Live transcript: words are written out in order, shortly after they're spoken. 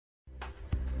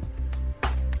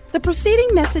The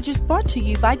preceding message is brought to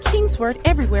you by Kingsword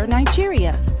Everywhere,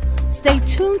 Nigeria. Stay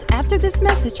tuned after this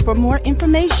message for more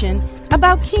information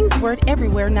about Kingsword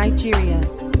Everywhere, Nigeria.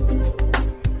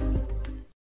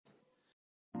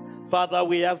 Father,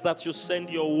 we ask that you send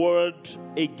your word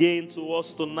again to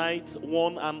us tonight,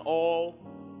 one and all.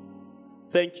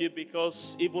 Thank you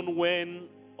because even when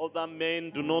other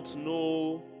men do not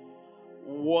know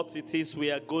what it is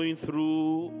we are going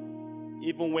through,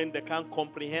 even when they can't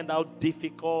comprehend how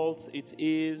difficult it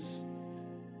is,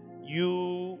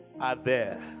 you are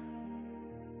there.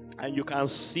 And you can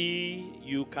see,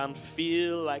 you can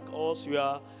feel like us. You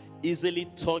are easily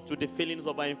touched with the feelings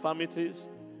of our infirmities.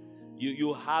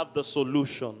 You have the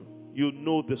solution. You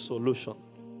know the solution.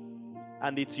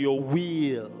 And it's your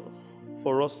will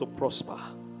for us to prosper.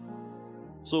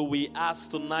 So we ask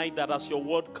tonight that as your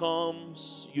word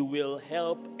comes, you will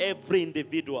help every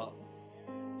individual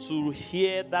to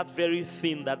hear that very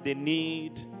thing that they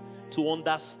need, to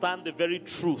understand the very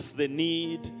truth they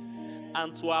need,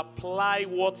 and to apply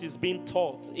what is being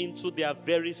taught into their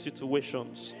very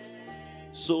situations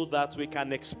so that we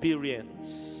can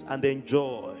experience and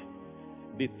enjoy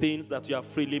the things that you have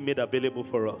freely made available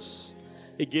for us.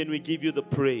 Again, we give you the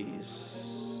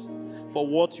praise for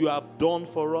what you have done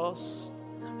for us,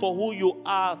 for who you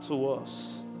are to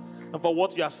us, and for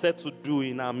what you are set to do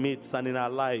in our midst and in our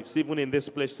lives, even in this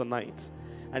place tonight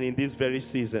and in this very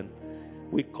season.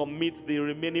 We commit the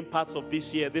remaining parts of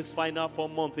this year, this final 4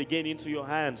 months, again into your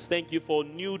hands. Thank you for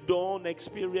new dawn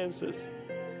experiences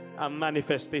and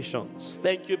manifestations.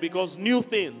 Thank you because new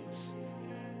things,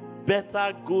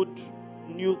 better, good,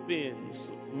 new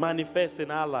things manifest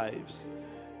in our lives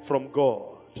from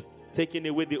God, taking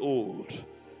away the old.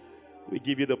 We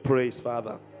give you the praise,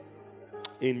 Father,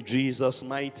 in Jesus'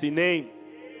 mighty name.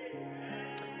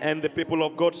 And the people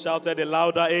of God shouted a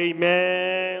louder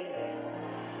amen.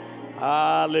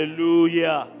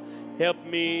 Hallelujah. Help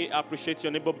me appreciate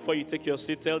your neighbor before you take your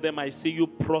seat. Tell them, I see you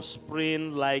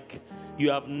prospering like you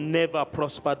have never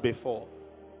prospered before.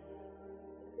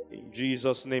 In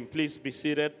Jesus' name, please be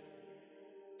seated.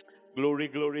 Glory,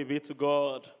 glory be to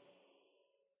God.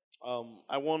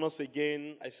 I want us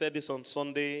again, I said this on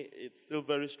Sunday, it's still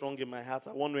very strong in my heart.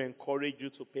 I want to encourage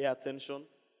you to pay attention.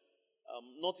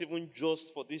 Not even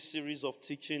just for this series of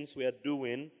teachings we are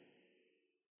doing,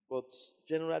 but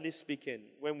generally speaking,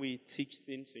 when we teach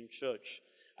things in church,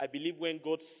 I believe when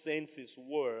God sends His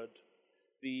word,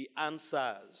 the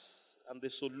answers and the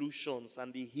solutions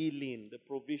and the healing, the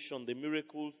provision, the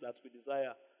miracles that we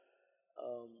desire,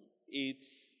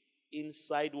 it's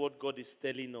inside what God is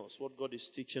telling us, what God is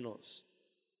teaching us.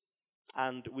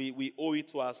 And we owe it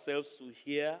to ourselves to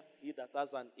hear. He that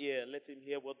has an ear, let him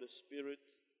hear what the Spirit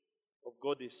of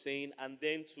God is saying. And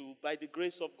then to, by the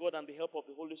grace of God and the help of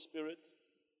the Holy Spirit,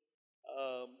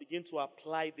 begin to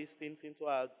apply these things into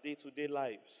our day-to-day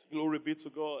lives. Glory be to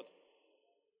God.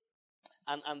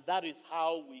 And that is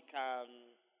how we can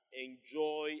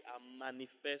enjoy and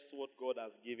manifest what God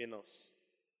has given us.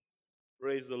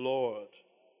 Praise the Lord.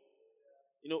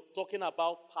 You know, talking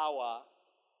about power,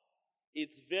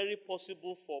 it's very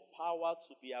possible for power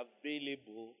to be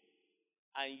available,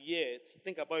 and yet,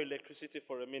 think about electricity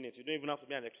for a minute. You don't even have to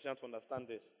be an electrician to understand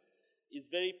this. It's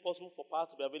very possible for power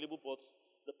to be available, but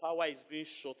the power is being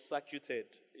short-circuited.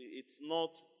 It's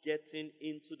not getting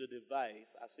into the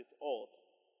device as it ought,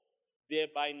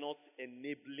 thereby not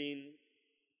enabling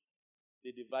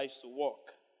the device to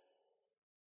work.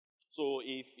 So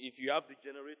if you have the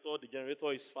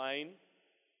generator is fine.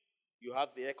 You have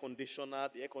the air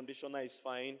conditioner is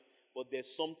fine, but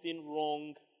there's something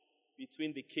wrong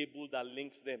between the cable that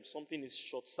links them. Something is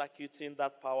short-circuiting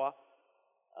that power.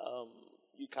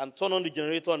 You can turn on the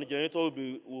generator and the generator will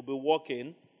be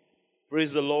working.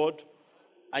 Praise the Lord.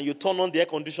 And you turn on the air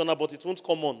conditioner, but it won't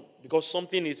come on because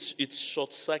something it's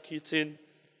short-circuiting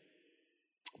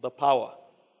the power.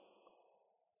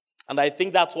 And I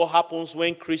think that's what happens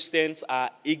when Christians are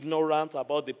ignorant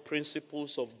about the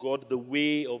principles of God, the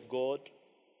way of God,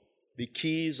 the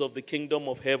keys of the kingdom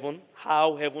of heaven,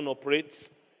 how heaven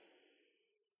operates.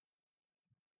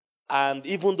 And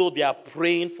even though they are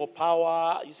praying for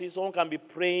power, you see, someone can be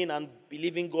praying and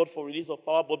believing God for release of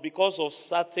power, but because of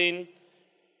certain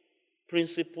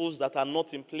principles that are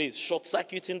not in place,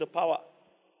 short-circuiting the power,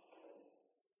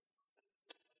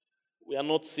 we are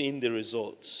not seeing the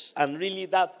results. And really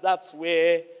that's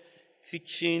where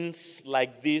teachings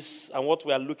like this and what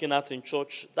we are looking at in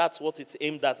church, that's what it's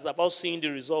aimed at. It's about seeing the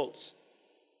results.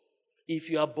 If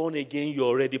you are born again, you're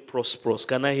already prosperous.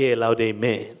 Can I hear a loud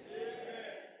amen?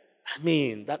 I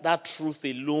mean, that truth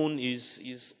alone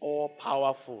is all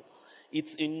powerful.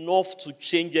 It's enough to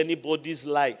change anybody's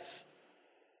life.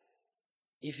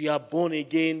 If you are born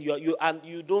again, and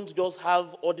you don't just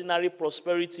have ordinary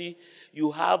prosperity,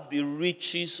 you have the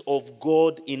riches of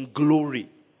God in glory.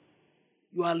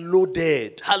 You are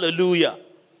loaded. Hallelujah.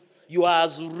 You are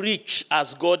as rich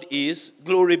as God is.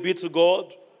 Glory be to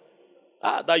God.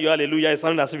 That your hallelujah is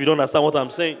sounding as if you don't understand what I'm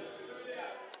saying.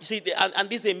 You see, and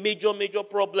this is a major, major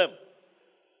problem.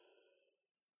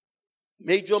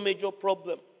 Major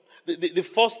problem. The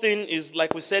first thing is,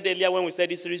 like we said earlier when we said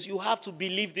this series, you have to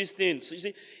believe these things. You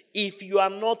see, if you are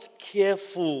not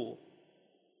careful,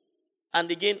 and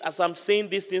again, as I'm saying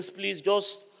these things, please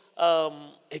just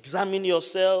examine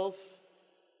yourself,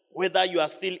 whether you are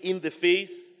still in the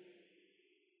faith.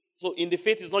 So in the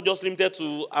faith, it's not just limited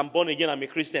to I'm born again, I'm a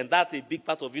Christian. That's a big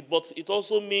part of it. But it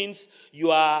also means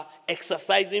you are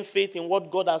exercising faith in what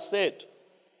God has said.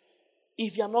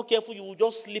 If you are not careful, you will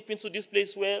just slip into this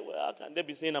place where, well, how can they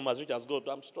be saying I'm as rich as God?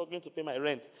 I'm struggling to pay my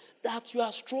rent. That you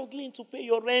are struggling to pay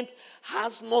your rent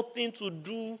has nothing to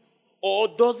do or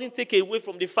doesn't take away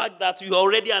from the fact that you are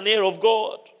already an heir of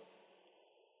God.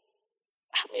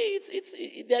 I mean,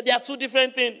 there are two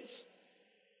different things.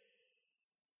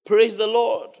 Praise the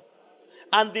Lord.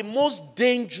 And the most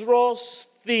dangerous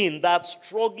thing that's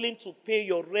struggling to pay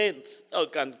your rent,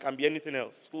 can be anything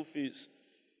else, school fees,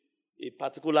 a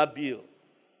particular bill,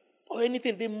 or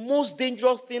anything. The most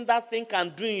dangerous thing that thing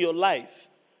can do in your life,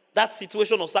 that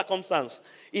situation or circumstance,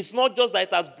 it's not just that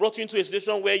it has brought you into a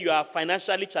situation where you are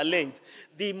financially challenged.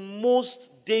 The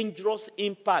most dangerous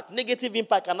impact, negative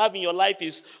impact can have in your life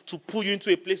is to pull you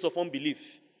into a place of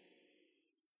unbelief.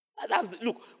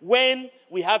 Look, when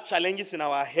we have challenges in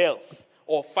our health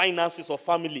or finances or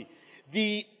family,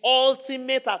 the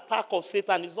ultimate attack of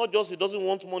Satan is not just he doesn't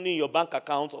want money in your bank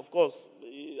account, of course.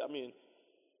 I mean,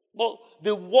 but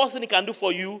the worst thing he can do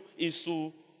for you is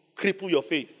to cripple your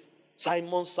faith.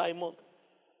 Simon,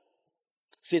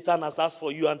 Satan has asked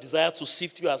for you and desired to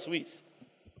sift you as wheat.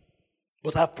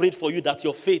 But I've prayed for you that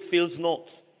your faith fails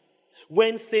not.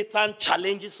 When Satan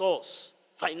challenges us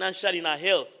financially in our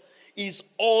health, his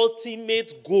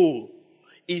ultimate goal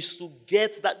is to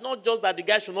get that, not just that the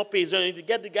guy should not pay his rent, to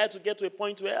get the guy to get to a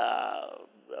point where,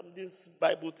 this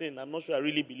Bible thing, I'm not sure I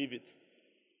really believe it.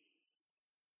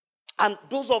 And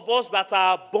those of us that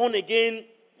are born again,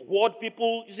 word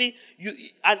people, you see, you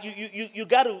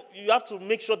have to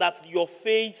make sure that your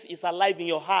faith is alive in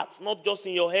your heart, not just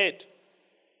in your head.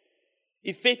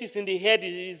 If faith is in the head,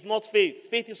 it is not faith.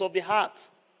 Faith is of the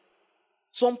heart.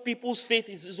 Some people's faith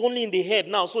is only in the head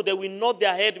now, so they will nod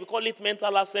their head. We call it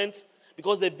mental assent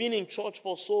because they've been in church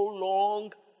for so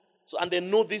long, and they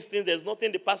know these things. There's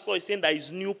nothing the pastor is saying that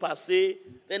is new per se.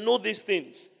 They know these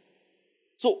things.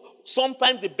 So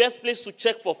sometimes the best place to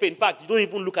check for faith, in fact, you don't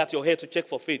even look at your head to check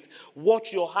for faith.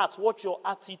 Watch your heart, watch your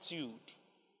attitude.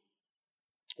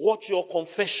 Watch your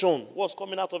confession, what's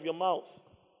coming out of your mouth.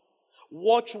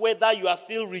 Watch whether you are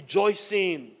still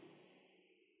rejoicing.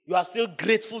 You are still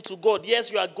grateful to God.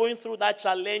 Yes, you are going through that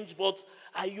challenge, but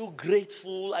are you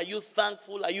grateful? Are you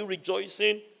thankful? Are you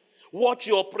rejoicing? Watch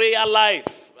your prayer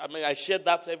life. I mean, I shared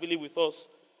that heavily with us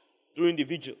during the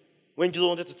vigil when Jesus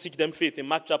wanted to teach them faith in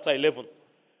Mark chapter 11.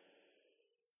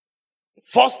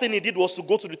 First thing he did was to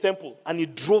go to the temple and he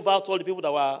drove out all the people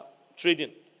that were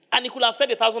trading. And he could have said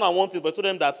 1,001 things, but told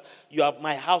them that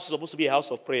my house is supposed to be a house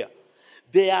of prayer.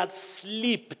 They had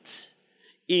slipped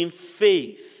in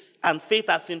faith, and faith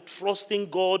as in trusting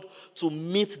God to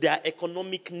meet their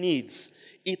economic needs.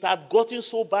 It had gotten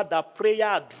so bad that prayer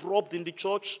had dropped in the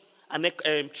church, and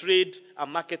trade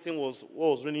and marketing was what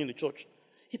was running in the church.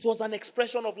 It was an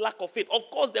expression of lack of faith. Of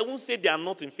course, they won't say they are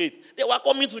not in faith. They were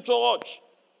coming to church.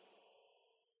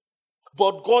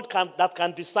 But God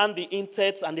can discern the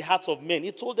intents and the hearts of men.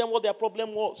 He told them what their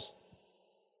problem was.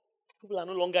 People are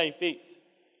no longer in faith.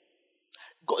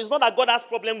 It's not that God has a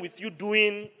problem with you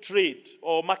doing trade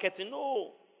or marketing.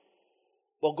 No.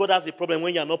 But God has a problem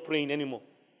when you are not praying anymore.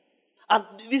 And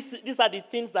these are the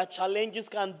things that challenges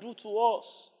can do to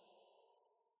us.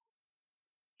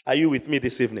 Are you with me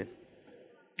this evening?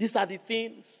 These are the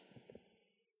things.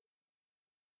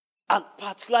 And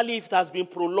particularly if it has been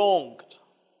prolonged,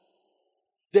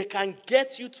 they can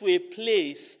get you to a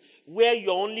place where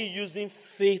you're only using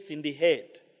faith in the head,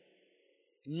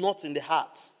 not in the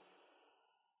heart.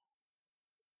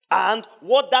 And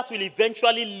what that will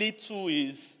eventually lead to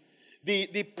is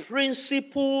the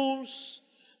principles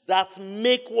that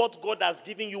make what God has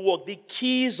given you work, the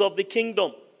keys of the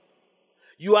kingdom.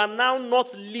 You are now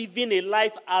not living a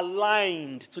life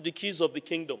aligned to the keys of the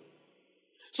kingdom.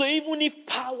 So even if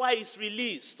power is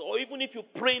released, or even if you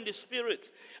pray in the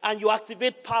spirit and you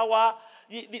activate power,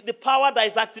 the power that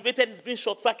is activated is being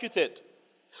short-circuited.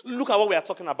 Look at what we are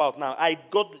talking about now. I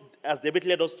got has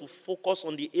deliberately led us to focus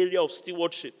on the area of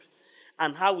stewardship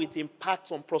and how it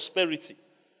impacts on prosperity.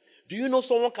 Do you know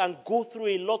someone can go through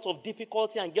a lot of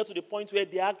difficulty and get to the point where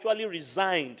they actually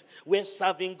resigned where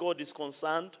serving God is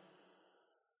concerned?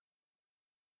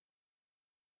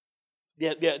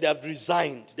 They have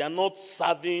resigned. They are not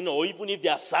serving, or even if they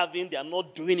are serving, they are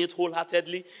not doing it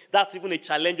wholeheartedly. That's even a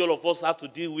challenge all of us have to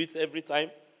deal with every time.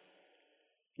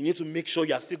 You need to make sure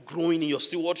you are still growing in your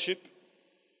stewardship.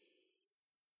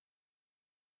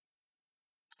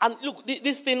 And look,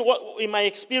 this thing, in my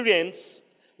experience,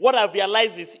 what I've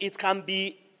realized is it can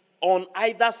be on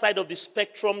either side of the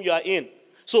spectrum you are in.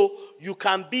 So you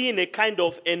can be in a kind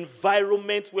of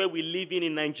environment where we live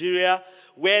in Nigeria,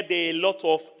 where there are a lot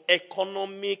of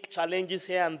economic challenges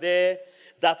here and there,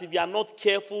 that if you are not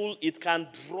careful, it can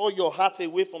draw your heart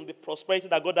away from the prosperity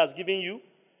that God has given you.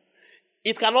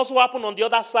 It can also happen on the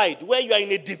other side, where you are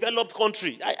in a developed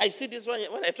country. I see this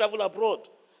when I travel abroad,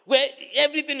 where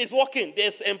everything is working.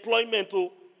 There's employment,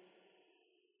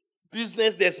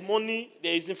 business, there's money,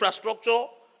 there is infrastructure,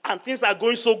 and things are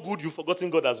going so good, you've forgotten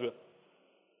God as well.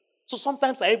 So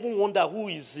sometimes I even wonder who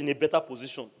is in a better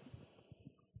position.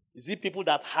 Is it people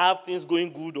that have things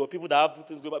going good or people that have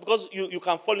things going bad? Because you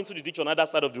can fall into the ditch on either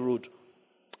side of the road.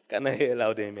 Can I hear a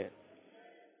loud amen?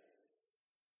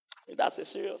 That's a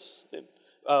serious thing.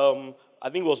 I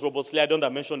think it was Robert Sliadon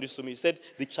that mentioned this to me. He said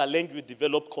the challenge with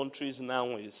developed countries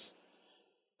now is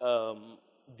there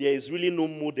is really no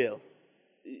model.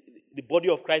 The body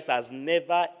of Christ has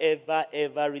never, ever,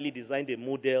 ever really designed a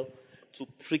model to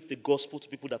preach the gospel to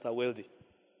people that are wealthy.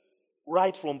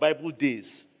 Right from Bible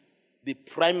days, the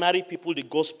primary people the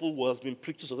gospel was being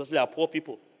preached to successfully are poor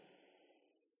people.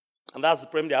 And that's the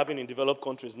problem they're having in developed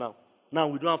countries now. Now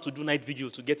we don't have to do night vigil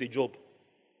to get a job.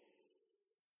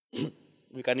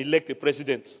 We can elect a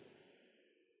president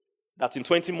that in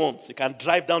 20 months he can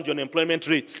drive down the unemployment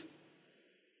rate.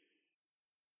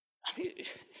 I mean,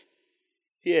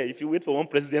 here, if you wait for one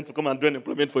president to come and do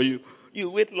unemployment for you, you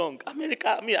wait long.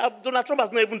 America, Donald Trump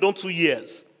has not even done 2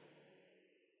 years.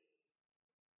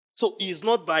 So he's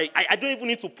not I don't even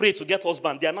need to pray to get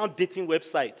husband. There are now dating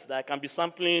websites that I can be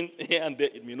sampling here and there.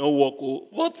 It may not work.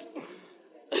 What?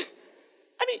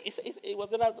 I mean,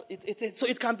 so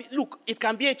it can be, look, it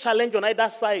can be a challenge on either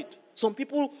side. Some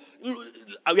people,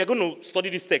 we are going to study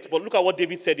this text, but look at what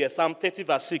David said here, Psalm 30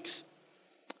 verse 6.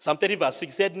 Psalm 30 verse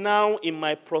 6 said, now in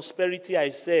my prosperity I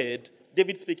said,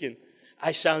 David speaking,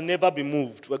 I shall never be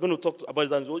moved. We're going to talk about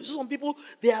that. Some people,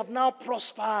 they have now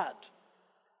prospered.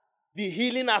 The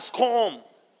healing has come.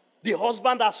 The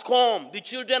husband has come. The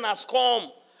children has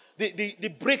come.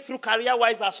 The breakthrough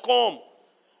career-wise has come.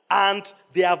 And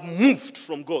they have moved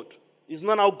from God. It's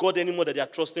not now God anymore that they are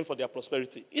trusting for their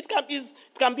prosperity. It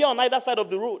can be on either side of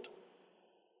the road.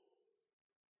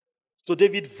 So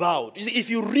David vowed. You see, if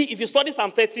you study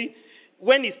Psalm 30,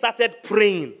 when he started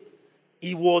praying,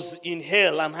 he was in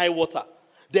hell and high water.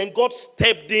 Then God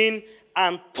stepped in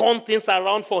and turned things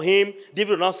around for him.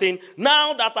 David was now saying,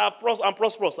 now that I'm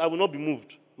prosperous, I will not be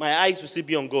moved. My eyes will still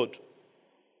be on God.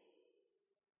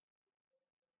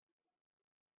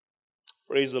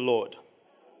 Praise the Lord.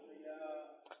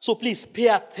 So please pay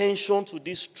attention to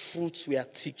these truths we are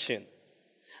teaching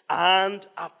and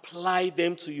apply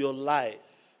them to your life.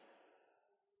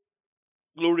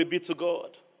 Glory be to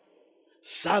God.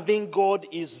 Serving God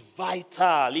is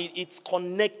vital. It's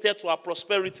connected to our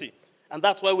prosperity. And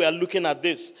that's why we are looking at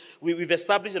this. We've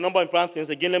established a number of important things.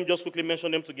 Again, let me just quickly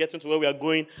mention them to get into where we are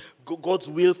going. God's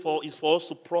will is for us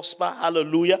to prosper.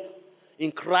 Hallelujah.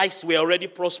 In Christ, we are already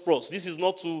prosperous. This is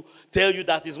not to tell you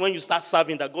that it's when you start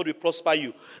serving that God will prosper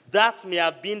you. That may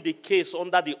have been the case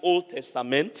under the Old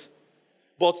Testament.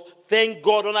 But thank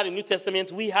God, under the New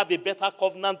Testament, we have a better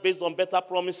covenant based on better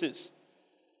promises.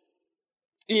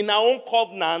 In our own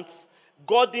covenant,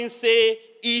 God didn't say,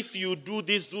 if you do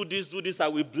this, I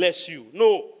will bless you.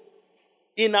 No.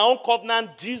 In our own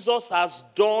covenant, Jesus has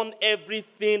done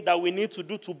everything that we need to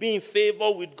do to be in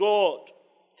favor with God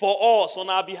for us on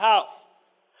our behalf.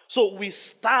 So we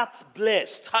start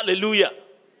blessed. Hallelujah.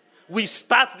 We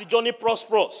start the journey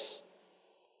prosperous.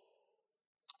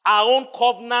 Our own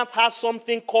covenant has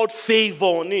something called favor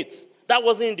on it. That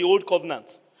wasn't in the old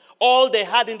covenant. All they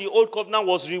had in the old covenant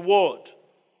was reward.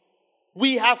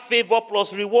 We have favor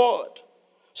plus reward.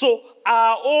 So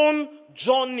our own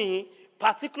journey,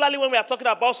 particularly when we are talking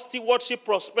about stewardship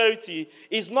prosperity,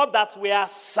 is not that we are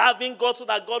serving God so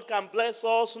that God can bless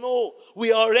us. No,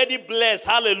 we are already blessed.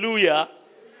 Hallelujah.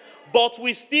 But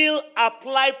we still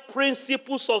apply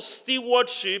principles of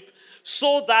stewardship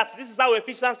so that, this is how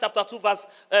Philippians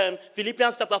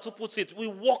chapter 2 puts it, we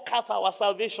work out our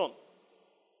salvation.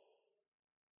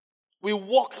 We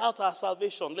walk out our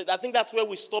salvation. I think that's where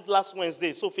we stopped last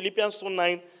Wednesday. So Philippians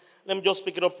 2:9, let me just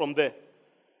pick it up from there.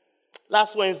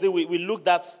 Last Wednesday, we looked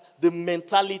at the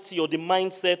mentality or the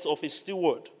mindset of a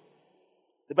steward.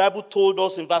 The Bible told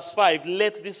us in verse 5,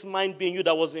 let this mind be in you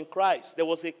that was in Christ. There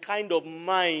was a kind of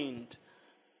mind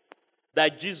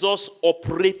that Jesus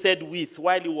operated with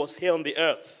while he was here on the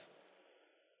earth.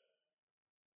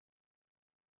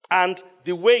 And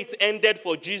the way it ended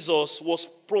for Jesus was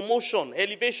promotion,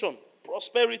 elevation,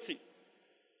 prosperity.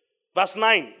 Verse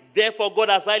 9, therefore God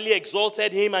has highly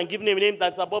exalted him and given him a name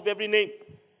that is above every name.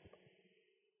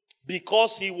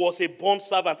 Because he was a bond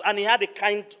servant and he had a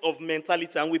kind of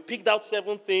mentality. And we picked out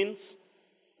 7 things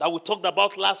that we talked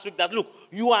about last week that, look,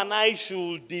 you and I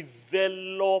should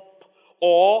develop,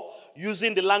 or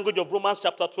using the language of Romans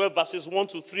chapter 12, verses 1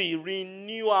 to 3,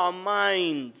 renew our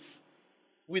minds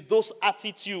with those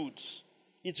attitudes.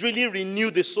 It's really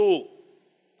renew the soul.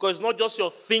 Because it's not just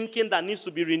your thinking that needs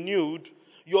to be renewed,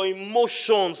 your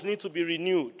emotions need to be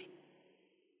renewed.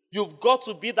 You've got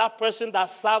to be that person that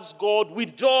serves God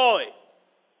with joy.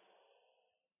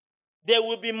 There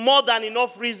will be more than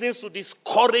enough reasons to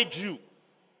discourage you.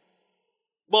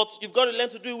 But you've got to learn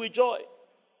to do it with joy.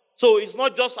 So it's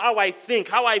not just how I think,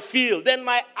 how I feel. Then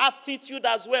my attitude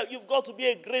as well. You've got to be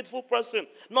a grateful person,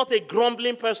 not a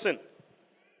grumbling person.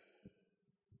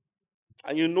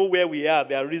 And you know where we are.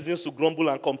 There are reasons to grumble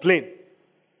and complain.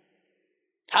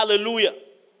 Hallelujah.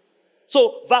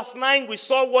 So, verse 9, we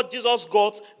saw what Jesus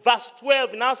got. Verse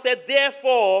 12 now said,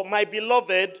 therefore, my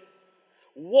beloved,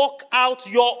 work out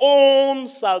your own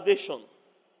salvation.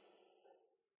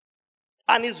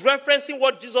 And he's referencing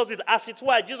what Jesus did. As it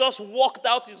were, Jesus worked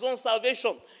out his own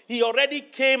salvation. He already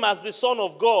came as the Son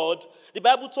of God. The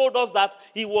Bible told us that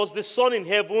he was the Son in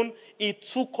heaven. He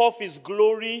took off his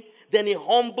glory. Then he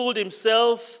humbled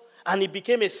himself and he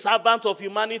became a servant of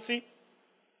humanity.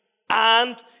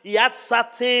 And he had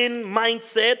certain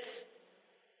mindsets,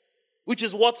 which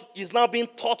is what is now being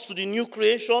taught to the new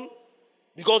creation.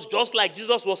 Because just like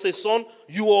Jesus was a son,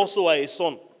 you also are a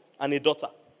son and a daughter.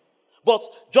 But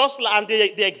and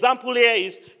the example here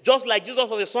is, just like Jesus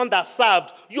was a son that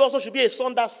served, you also should be a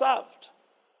son that served.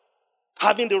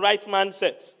 Having the right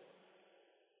mindset.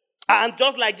 And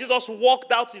just like Jesus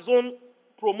walked out his own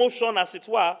promotion, as it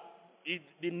were,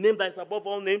 the name that is above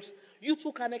all names, you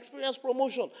too can experience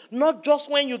promotion. Not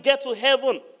just when you get to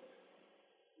heaven.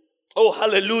 Oh,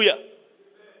 hallelujah.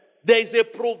 There is a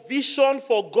provision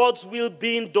for God's will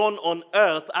being done on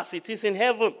earth as it is in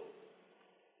heaven.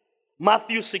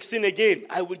 Matthew 16 again,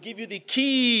 I will give you the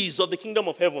keys of the kingdom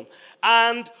of heaven.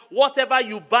 And whatever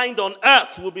you bind on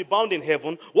earth will be bound in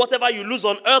heaven. Whatever you lose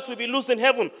on earth will be loosed in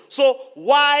heaven. So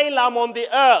while I'm on the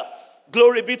earth,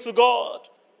 glory be to God,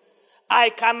 I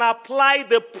can apply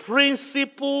the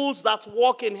principles that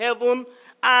work in heaven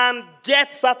and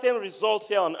get certain results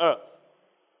here on earth.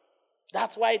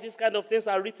 That's why these kind of things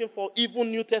are written for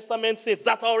even New Testament saints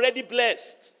that are already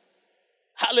blessed.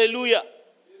 Hallelujah.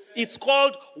 It's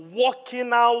called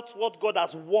working out what God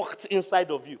has worked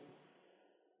inside of you.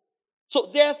 So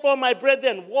therefore, my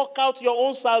brethren, work out your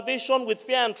own salvation with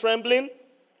fear and trembling,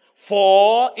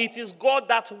 for it is God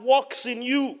that works in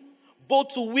you, both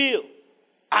to will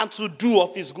and to do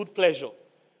of his good pleasure.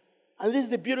 And this is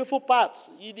the beautiful part.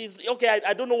 It is, okay,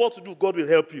 I don't know what to do. God will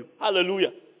help you.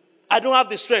 Hallelujah. I don't have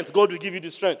the strength. God will give you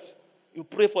the strength. You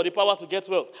pray for the power to get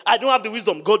wealth. I don't have the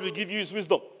wisdom. God will give you his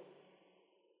wisdom.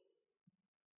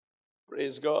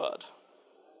 Praise God.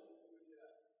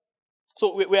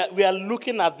 So we are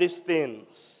looking at these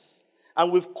things. And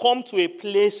we've come to a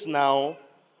place now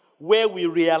where we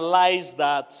realize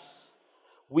that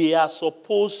we are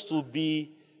supposed to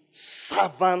be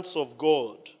servants of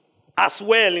God as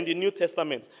well in the New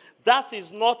Testament. That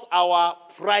is not our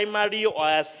primary or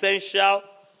essential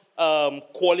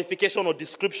qualification or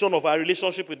description of our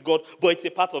relationship with God, but it's a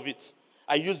part of it.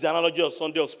 I use the analogy of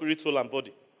Sunday of spirit, soul, and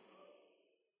body.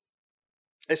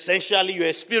 Essentially, you're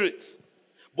a spirit.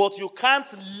 But you can't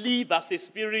live as a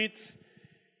spirit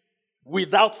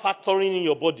without factoring in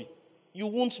your body. You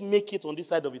won't make it on this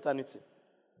side of eternity.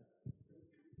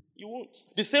 You won't.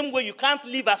 The same way you can't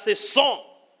live as a son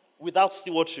without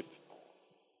stewardship.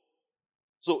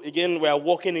 So again, we are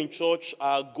working in church.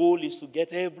 Our goal is to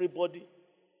get everybody,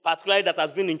 particularly that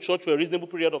has been in church for a reasonable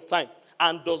period of time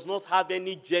and does not have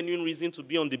any genuine reason to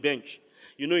be on the bench.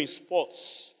 You know, in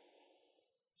sports,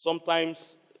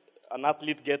 sometimes an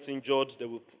athlete gets injured, they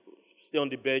will stay on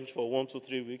the bench for 1 to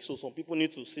 3 weeks. So some people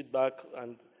need to sit back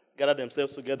and gather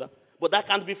themselves together. But that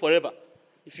can't be forever.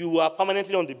 If you are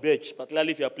permanently on the bench,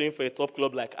 particularly if you are playing for a top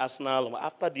club like Arsenal,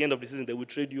 after the end of the season, they will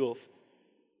trade you off.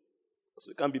 So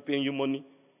we can't be paying you money.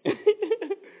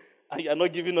 and you are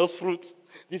not giving us fruit.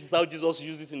 This is how Jesus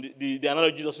used it in the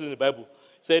analogy Jesus used in the Bible.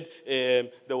 He said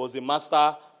there was a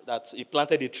master that he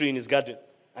planted a tree in his garden,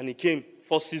 and he came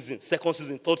first season, second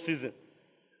season, third season.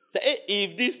 He said, hey,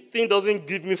 if this thing doesn't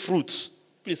give me fruit,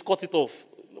 please cut it off.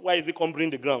 Why is it cumbering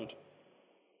the ground?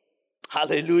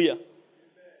 Hallelujah.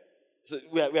 So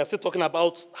we are still talking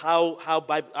about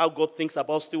how God thinks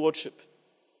about stewardship.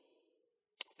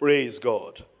 Praise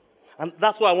God. And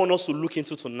that's what I want us to look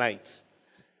into tonight.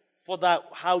 For that,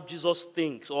 how Jesus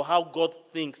thinks or how God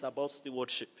thinks about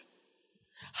stewardship.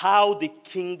 How the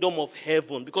kingdom of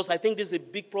heaven, because I think this is a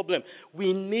big problem.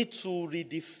 We need to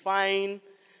redefine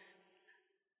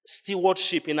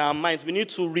stewardship in our minds. We need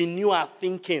to renew our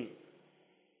thinking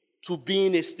to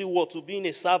being a steward, to being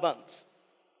a servant.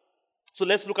 So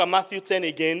let's look at Matthew 10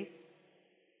 again.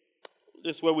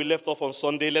 This is where we left off on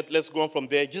Sunday. Let's go on from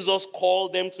there. Jesus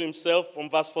called them to himself from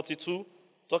verse 42,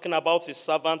 talking about his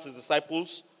servants, his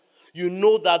disciples. You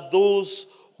know that those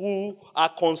who are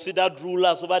considered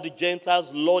rulers over the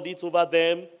Gentiles lord it over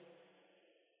them,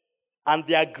 and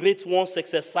their great ones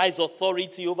exercise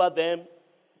authority over them.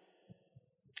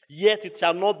 Yet it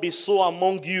shall not be so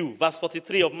among you. Verse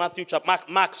 43 of Mark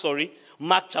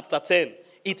chapter 10.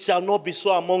 It shall not be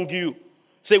so among you.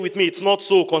 Say with me, it's not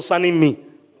so concerning me.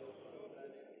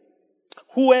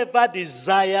 Whoever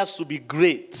desires to be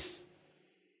great,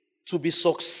 to be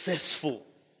successful,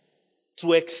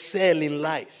 to excel in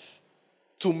life,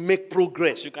 to make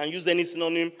progress. You can use any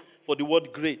synonym for the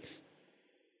word great.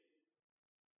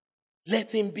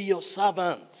 Let him be your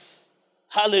servant.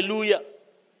 Hallelujah.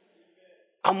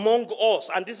 Among us,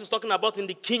 and this is talking about in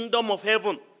the kingdom of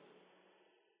heaven.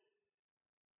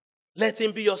 Let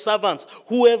him be your servant.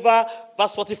 Whoever,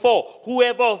 verse 44,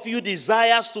 whoever of you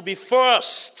desires to be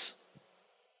first,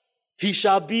 he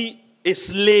shall be a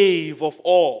slave of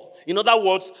all. In other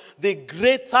words, the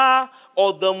greater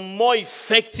or the more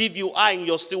effective you are in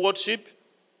your stewardship,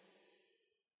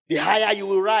 the higher you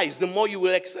will rise, the more you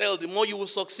will excel, the more you will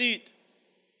succeed.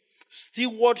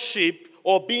 Stewardship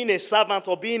or being a servant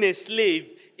or being a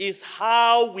slave is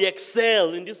how we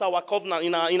excel in this our covenant,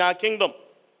 in our kingdom.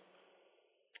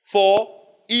 For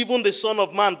even the Son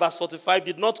of Man, verse 45,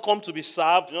 did not come to be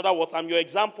served. In other words, I'm your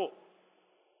example.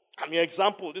 I'm your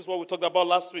example. This is what we talked about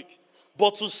last week.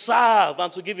 But to serve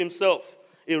and to give himself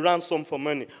a ransom for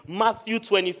many. Matthew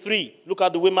 23. Look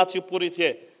at the way Matthew put it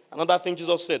here. Another thing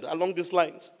Jesus said along these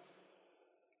lines.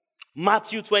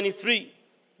 Matthew 23,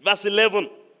 verse 11.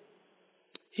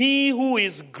 He who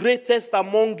is greatest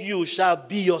among you shall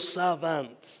be your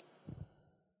servant.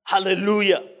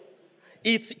 Hallelujah.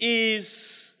 It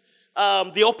is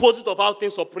the opposite of how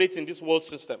things operate in this world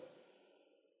system.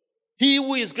 He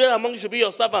who is great among you shall be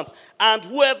your servant. And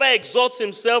whoever exalts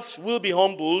himself will be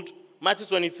humbled. Matthew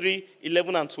 23,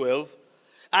 11 and 12.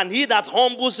 And he that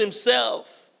humbles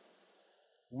himself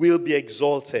will be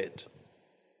exalted.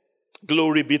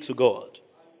 Glory be to God.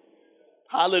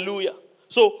 Hallelujah.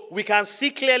 So we can see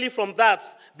clearly from that,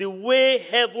 the way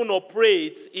heaven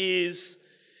operates is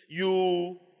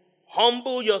you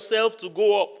humble yourself to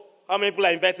go up. How many people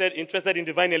are interested in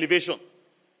divine elevation?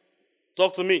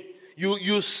 Talk to me.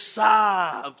 You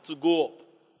serve to go up.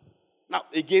 Now,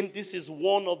 again, this is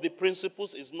one of the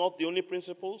principles. It's not the only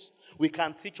principles. We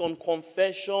can teach on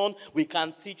confession. We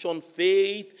can teach on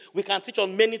faith. We can teach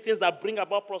on many things that bring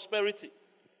about prosperity.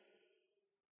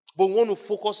 But we want to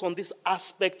focus on this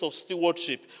aspect of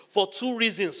stewardship for two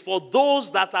reasons. For those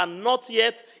that are not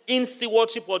yet in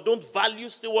stewardship or don't value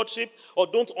stewardship or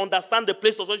don't understand the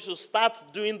place of which to start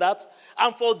doing that.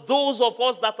 And for those of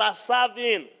us that are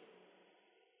serving,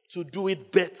 to do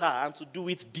it better and to do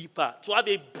it deeper, to have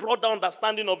a broader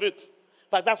understanding of it. In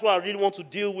fact, that's what I really want to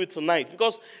deal with tonight.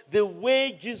 Because the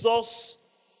way Jesus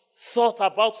thought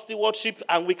about stewardship,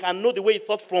 and we can know the way he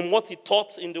thought from what he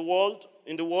taught in the world,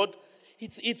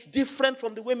 it's different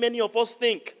from the way many of us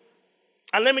think.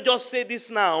 And let me just say this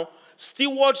now.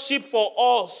 Stewardship for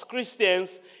us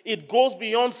Christians, it goes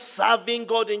beyond serving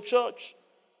God in church.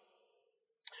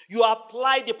 You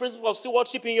apply the principle of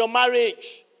stewardship in your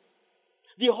marriage.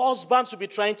 The husband should be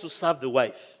trying to serve the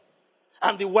wife.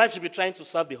 And the wife should be trying to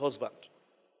serve the husband.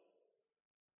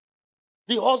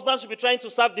 The husband should be trying to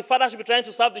serve, the father should be trying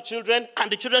to serve the children,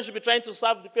 and the children should be trying to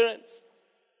serve the parents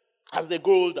as they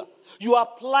grow older. You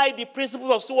apply the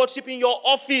principles of stewardship in your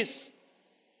office.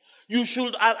 You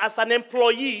should, as an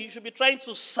employee, you should be trying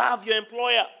to serve your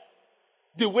employer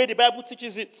the way the Bible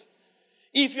teaches it.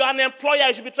 If you're an employer,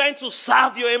 you should be trying to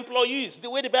serve your employees the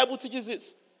way the Bible teaches it.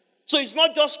 So it's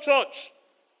not just church.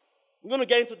 We're going to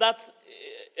get into that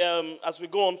as we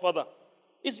go on further.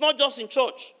 It's not just in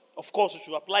church. Of course, you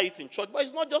should apply it in church, but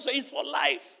it's not just, it's for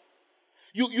life.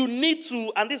 You need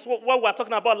to, and this is what we were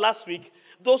talking about last week,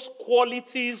 those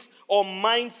qualities or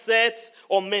mindset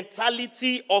or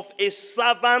mentality of a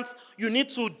servant, you need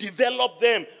to develop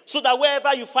them so that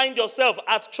wherever you find yourself,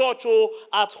 at church or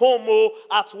at home or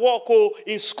at work or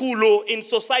in school or in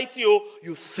society, or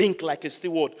you think like a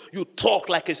steward, you talk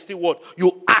like a steward,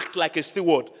 you act like a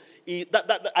steward.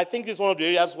 I think this is one of the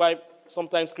areas why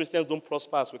sometimes Christians don't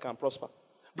prosper as we can prosper.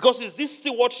 Because it's this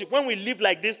stewardship, when we live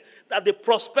like this, that the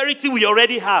prosperity we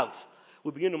already have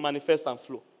will begin to manifest and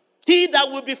flow. He that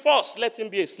will be first, let him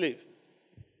be a slave.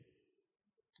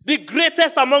 The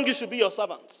greatest among you should be your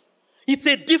servant. It's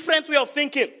a different way of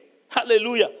thinking.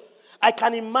 Hallelujah. I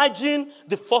can imagine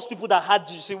the first people that had,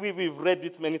 you see, we've read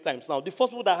it many times now. The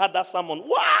first people that had that sermon,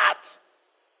 what?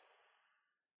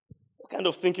 What kind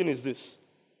of thinking is this?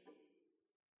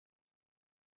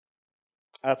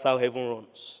 That's how heaven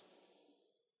runs.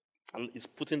 And it's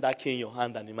putting that key in your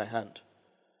hand and in my hand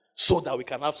so that we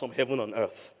can have some heaven on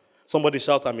earth. Somebody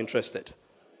shout, I'm interested.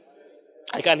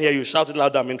 I can't hear you. Shout it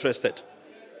loud, I'm interested.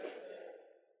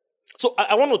 So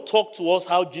I want to talk to us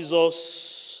how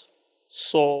Jesus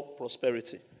saw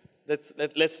prosperity.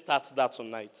 Let's start that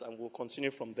tonight and we'll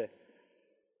continue from there.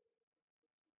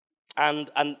 And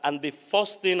the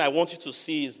first thing I want you to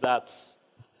see is that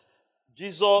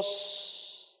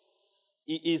Jesus,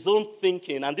 his own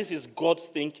thinking, and this is God's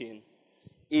thinking,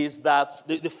 is that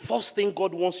the first thing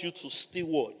God wants you to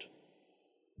steward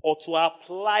or to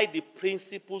apply the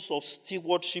principles of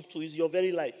stewardship to is your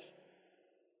very life.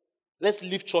 Let's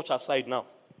leave church aside now.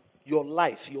 Your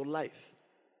life.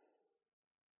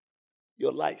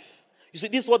 You see,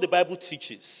 this is what the Bible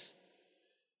teaches.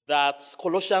 That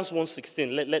Colossians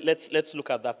 1:16. Let's look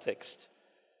at that text.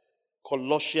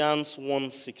 Colossians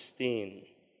 1:16.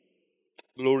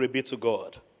 Glory be to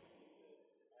God.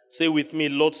 Say with me,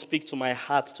 Lord, speak to my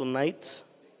heart tonight.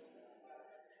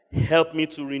 Help me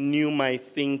to renew my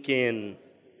thinking.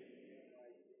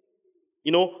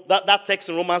 You know, that text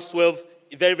in Romans 12,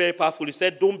 very, very powerful. He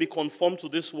said, don't be conformed to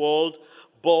this world,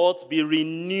 but be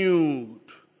renewed.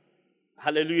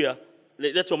 Hallelujah.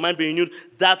 Let your mind be renewed,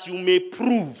 that you may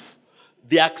prove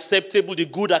the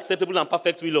good, acceptable, and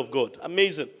perfect will of God.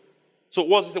 Amazing. So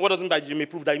what does it mean that you may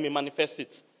prove? That you may manifest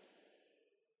it.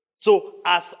 So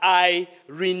as I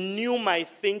renew my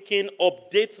thinking,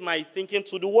 update my thinking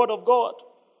to the Word of God.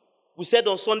 We said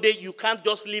on Sunday, you can't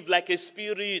just live like a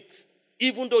spirit,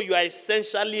 even though you are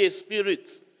essentially a spirit.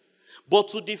 But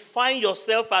to define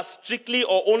yourself as strictly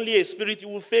or only a spirit, you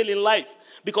will fail in life.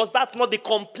 Because that's not the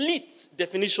complete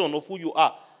definition of who you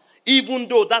are. Even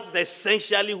though that is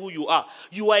essentially who you are.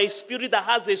 You are a spirit that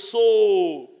has a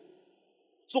soul.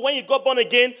 So when you got born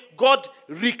again, God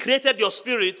recreated your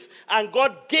spirit and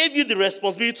God gave you the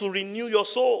responsibility to renew your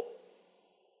soul.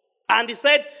 And he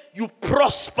said, you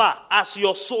prosper as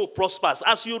your soul prospers,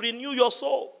 as you renew your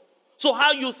soul. So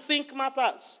how you think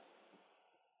matters.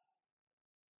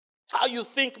 How you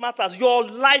think matters. Your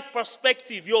life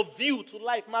perspective, your view to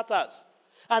life matters.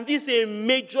 And this is a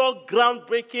major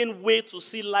groundbreaking way to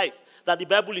see life that the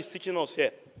Bible is teaching us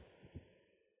here.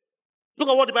 Look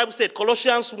at what the Bible said,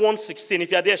 Colossians 1:16.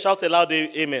 If you are there, shout aloud,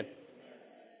 amen.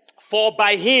 For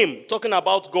by him, talking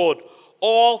about God,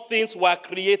 all things were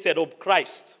created of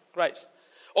Christ.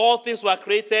 All things were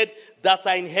created that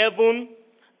are in heaven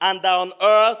and are on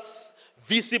earth,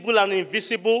 visible and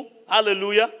invisible.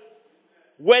 Hallelujah.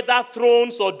 Whether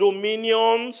thrones or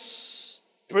dominions,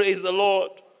 praise the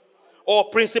Lord, or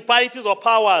principalities or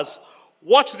powers.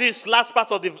 Watch this last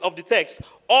part of the text.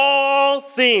 All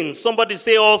things. Somebody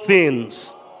say all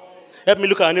things. Help me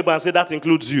look at your neighbor and say that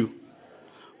includes you.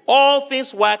 All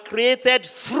things were created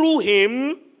through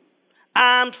him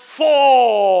and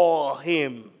for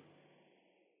him.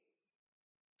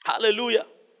 Hallelujah.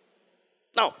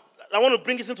 Now, I want to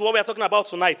bring this into what we are talking about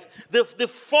tonight. The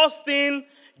first thing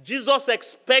Jesus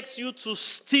expects you to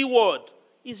steward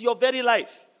is your very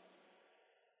life.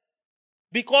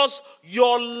 Because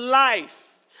your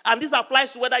life, and this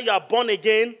applies to whether you are born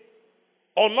again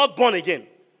or not born again.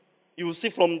 You will see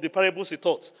from the parables he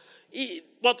taught.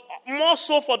 But more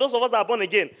so for those of us that are born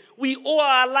again, we owe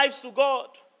our lives to God.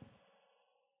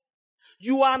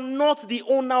 You are not the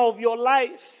owner of your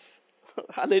life.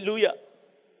 Hallelujah.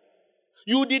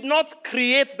 You did not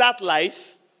create that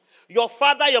life. Your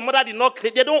father, your mother did not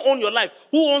create. They don't own your life.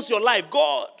 Who owns your life?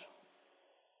 God.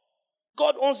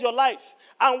 God owns your life.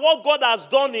 And what God has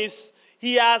done is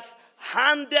he has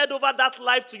handed over that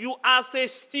life to you as a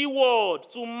steward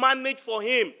to manage for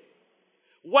him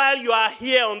while you are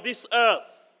here on this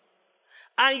earth.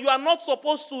 And you are not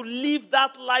supposed to live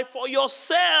that life for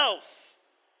yourself.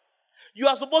 You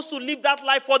are supposed to live that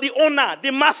life for the owner,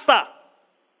 the master.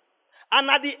 And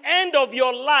at the end of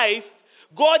your life,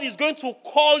 God is going to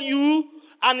call you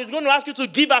and is going to ask you to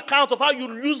give account of how you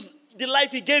lose the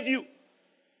life he gave you.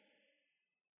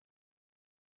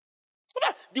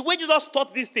 The way Jesus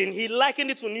taught this thing, he likened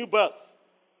it to new birth.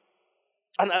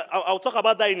 And I'll talk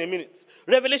about that in a minute.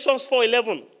 Revelations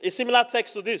 4:11, a similar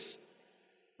text to this.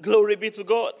 Glory be to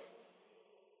God.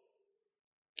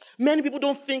 Many people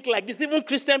don't think like this, even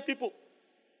Christian people.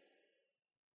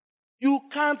 You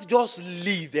can't just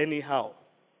live anyhow.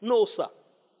 No, sir.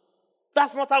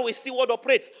 That's not how a steward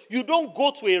operates. You don't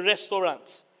go to a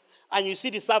restaurant and you see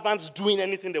the servants doing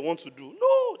anything they want to do.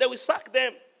 No, they will sack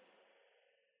them.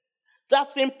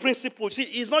 That same principle, you see,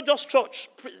 it's not just church.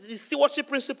 It's stewardship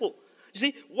principle. You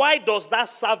see, why does that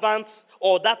servant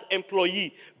or that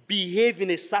employee behave in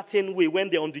a certain way when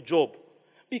they're on the job?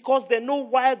 Because they know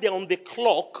while they're on the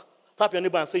clock, tap your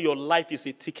neighbor and say, your life is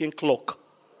a ticking clock.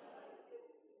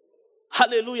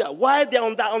 Hallelujah. While they're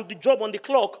on the job, on the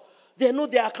clock, they know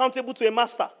they're accountable to a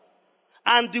master.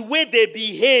 And the way they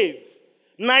behave,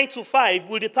 9 to 5,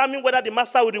 will determine whether the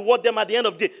master will reward them at the end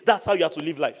of the day. That's how you have to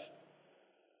live life.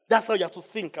 That's how you have to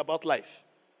think about life.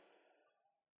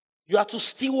 You have to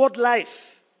steward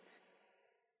life.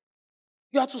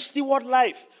 You have to steward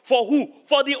life. For who?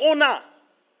 For the owner.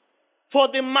 For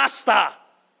the master.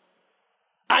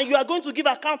 And you are going to give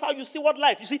account how you steward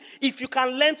life. You see, if you can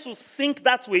learn to think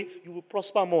that way, you will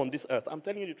prosper more on this earth. I'm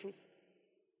telling you the truth.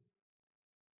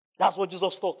 That's what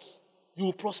Jesus taught. You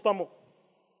will prosper more.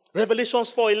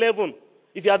 Revelations 4:11.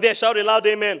 If you are there, shout a loud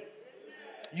amen.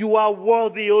 You are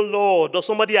worthy, O Lord. Does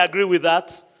somebody agree with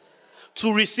that?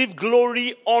 To receive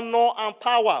glory, honor, and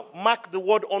power. Mark the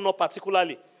word honor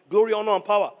particularly. Glory, honor, and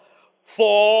power.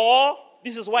 For,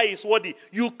 this is why it's worthy,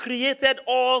 you created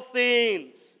all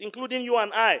things, including you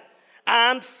and I.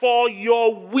 And for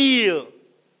your will,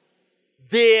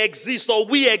 they exist, or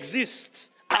we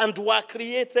exist, and were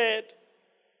created.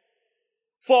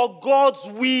 For God's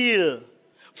will,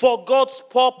 for God's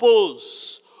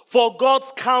purpose, for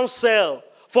God's counsel,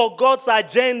 for God's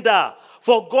agenda,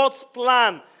 for God's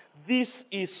plan. This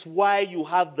is why you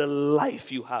have the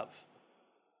life you have.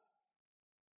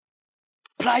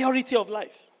 Priority of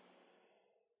life.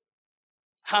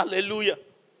 Hallelujah.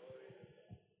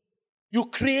 You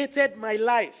created my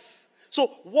life. So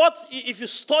what, if you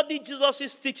study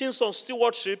Jesus' teachings on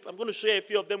stewardship, I'm going to share a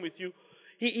few of them with you.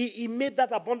 He made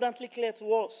that abundantly clear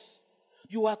to us.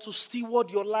 You are to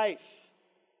steward your life.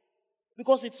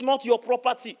 Because it's not your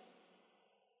property.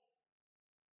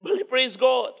 Praise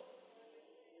God.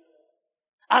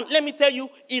 And let me tell you,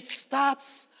 it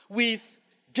starts with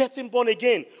getting born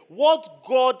again. What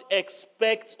God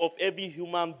expects of every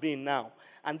human being now,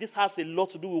 and this has a lot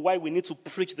to do with why we need to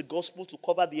preach the gospel to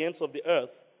cover the ends of the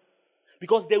earth.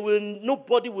 Because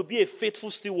nobody will be a faithful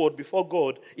steward before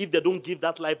God if they don't give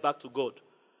that life back to God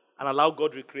and allow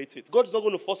God to recreate it. God is not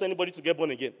going to force anybody to get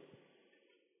born again.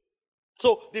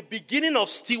 So the beginning of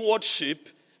stewardship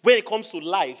when it comes to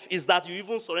life is that you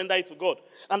even surrender it to God.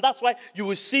 And that's why you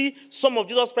will see some of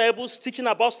Jesus' parables teaching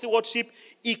about stewardship,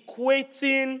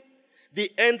 equating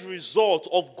the end result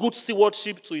of good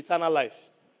stewardship to eternal life.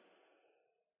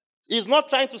 He's not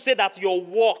trying to say that your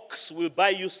works will buy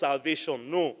you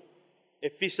salvation. No.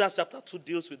 Ephesians chapter 2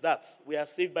 deals with that. We are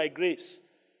saved by grace.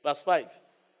 Verse 5.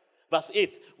 Verse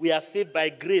 8. We are saved by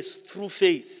grace through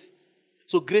faith.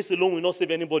 So grace alone will not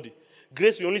save anybody.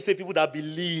 Grace will only save people that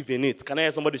believe in it. Can I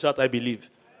hear somebody shout, I believe?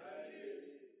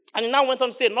 And he now went on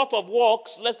to say, not of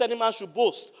works, lest any man should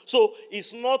boast. So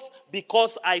it's not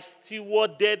because I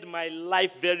stewarded my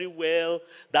life very well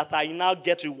that I now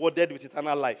get rewarded with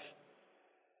eternal life.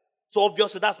 So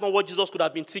obviously that's not what Jesus could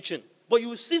have been teaching. But you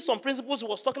will see some principles. He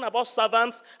was talking about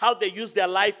servants, how they use their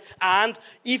life, and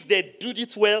if they do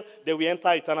it well, they will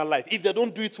enter eternal life. If they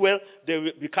don't do it well, they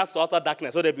will be cast to outer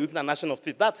darkness, or they'll be within a nation of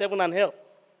teeth. That's heaven and hell.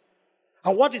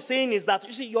 And what he's saying is that,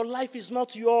 you see, your life is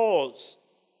not yours.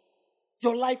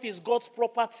 Your life is God's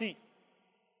property.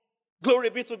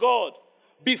 Glory be to God.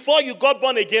 Before you got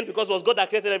born again, because it was God that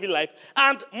created every life,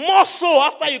 and more so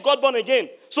after you got born again.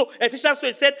 So Ephesians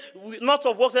 2 said, not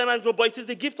of works, but it is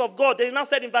the gift of God. Then he now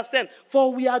said in verse 10,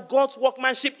 for we are God's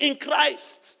workmanship in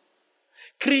Christ,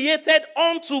 created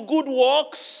unto good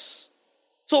works.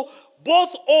 So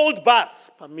both old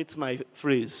birth, permit my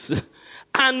phrase,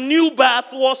 and new birth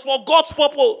was for God's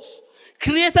purpose.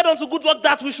 Created unto good work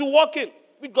that we should walk in.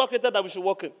 Which God created that we should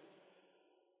walk in.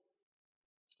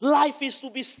 Life is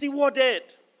to be stewarded.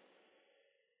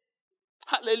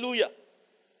 Hallelujah.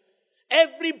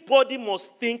 Everybody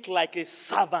must think like a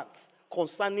servant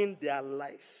concerning their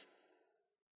life.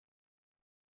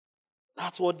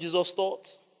 That's what Jesus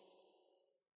taught.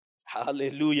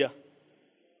 Hallelujah.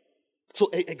 So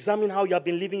examine how you have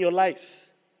been living your life.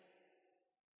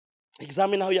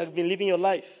 Examine how you have been living your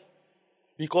life.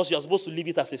 Because you are supposed to live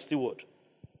it as a steward.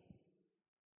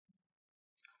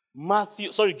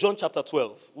 John chapter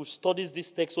 12. We've studied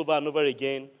this text over and over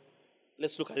again.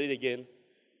 Let's look at it again.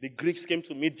 The Greeks came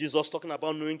to meet Jesus, talking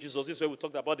about knowing Jesus. This is where we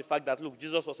talked about the fact that, look,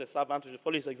 Jesus was a servant. We should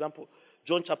follow his example.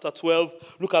 John chapter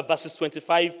 12, look at verses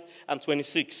 25 and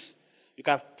 26. You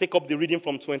can take up the reading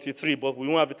from 23, but we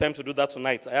won't have the time to do that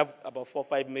tonight. I have about 4 or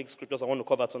 5 main scriptures I want to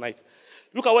cover tonight.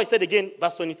 Look at what he said again,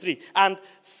 verse 23. And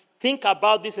think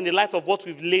about this in the light of what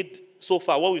we've laid so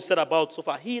far, what we've said about so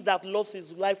far. He that loves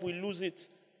his life will lose it.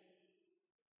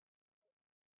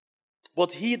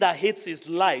 But he that hates his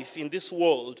life in this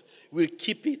world will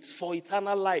keep it for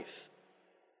eternal life.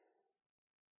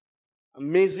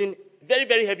 Amazing, very,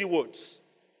 very heavy words.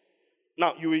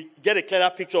 Now, you will get a clearer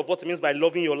picture of what it means by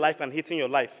loving your life and hating your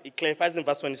life. It clarifies in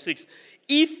verse 26.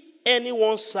 If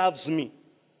anyone serves me,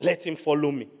 let him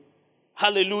follow me.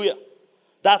 Hallelujah.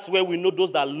 That's where we know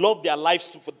those that love their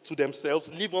lives to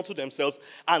themselves, live unto themselves,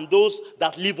 and those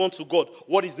that live unto God.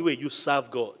 What is the way? You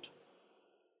serve God.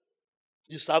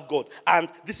 You serve God. And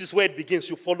this is where it begins.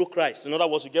 You follow Christ. In other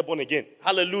words, you get born again.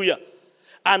 Hallelujah.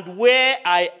 And where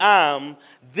I am,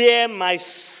 there my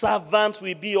servant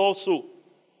will be also.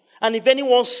 And if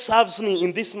anyone serves me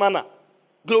in this manner,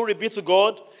 glory be to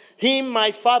God, him my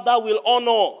Father will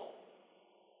honor.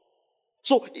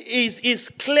 So is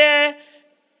clear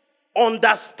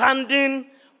understanding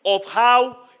of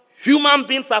how human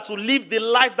beings are to live the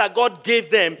life that God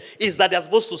gave them is that they're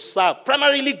supposed to serve.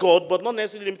 Primarily God, but not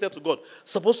necessarily limited to God.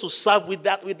 Supposed to serve with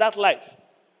that life.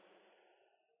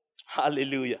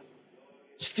 Hallelujah.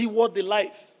 Steward the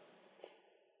life.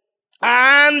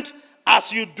 And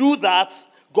as you do that,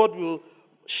 God will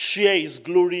share his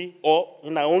glory, or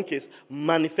in our own case,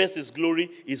 manifest his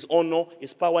glory, his honor,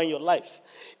 his power in your life.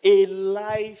 A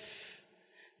life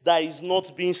that is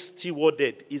not being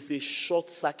stewarded is a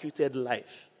short-circuited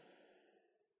life.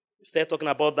 We started talking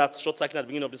about that short-circuit at the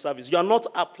beginning of the service. You are not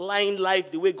applying life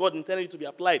the way God intended it to be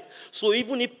applied. So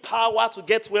even if power to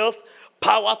get wealth,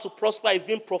 power to prosper is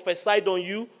being prophesied on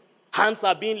you, hands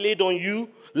are being laid on you,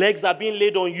 legs are being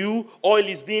laid on you, oil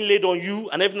is being laid on you,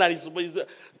 and everything that is,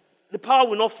 the power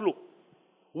will not flow.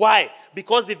 Why?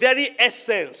 Because the very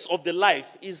essence of the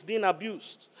life is being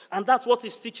abused. And that's what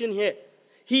he's teaching here.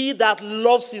 He that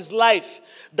loves his life,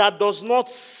 that does not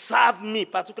serve me,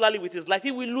 particularly with his life,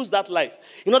 he will lose that life.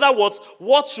 In other words,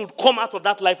 what should come out of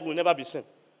that life will never be seen.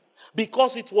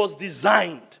 Because it was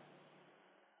designed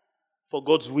for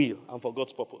God's will and for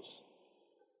God's purpose.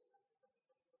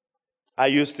 Are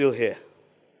you still here?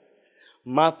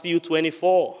 Matthew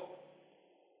 24.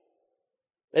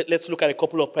 Let's look at a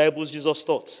couple of parables Jesus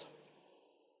taught.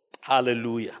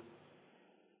 Hallelujah.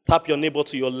 Tap your neighbor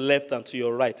to your left and to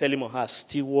your right. Tell him or her,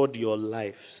 steward your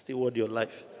life. Steward your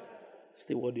life.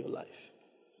 Steward your life.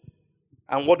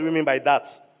 And what do we mean by that?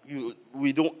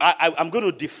 I'm going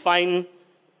to define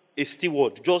a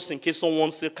steward, just in case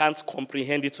someone still can't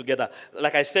comprehend it together.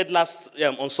 Like I said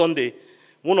on Sunday,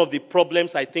 one of the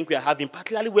problems I think we are having,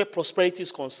 particularly where prosperity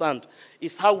is concerned,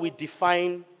 is how we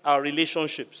define our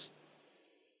relationships.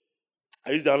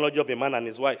 I use the analogy of a man and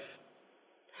his wife.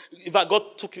 In fact,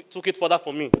 God took it further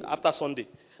for me after Sunday.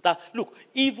 That, look,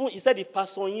 even, he said if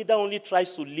Pastor Ida only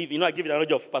tries to live, I give you the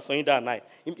analogy of Pastor Ida and I.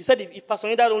 He said if Pastor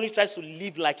Ida only tries to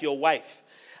live like your wife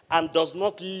and does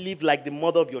not live like the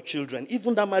mother of your children,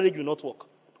 even that marriage will not work.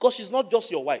 Because she's not just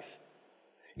your wife.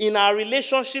 In our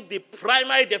relationship, the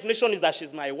primary definition is that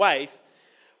she's my wife,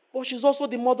 but she's also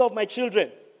the mother of my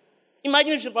children.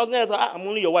 Imagine if she Pastor Ida says, I'm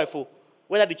only your wife.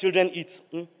 Whether the children eat,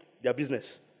 their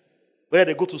business. Whether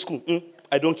they go to school,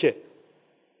 I don't care.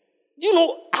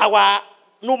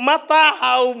 No matter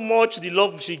how much the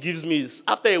love she gives me is,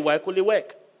 after a while, only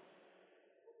work.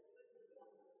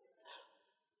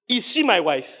 Is she my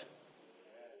wife?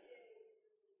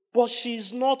 But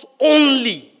she's not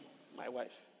only my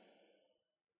wife.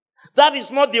 That is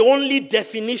not the only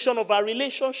definition of our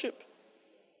relationship.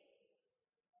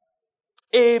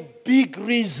 A big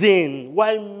reason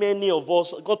why many of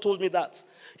us, God told me that.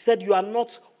 He said, you are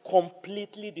not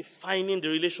completely defining the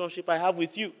relationship I have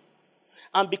with you.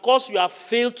 And because you have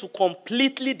failed to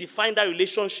completely define that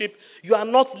relationship, you are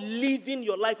not living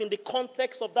your life in the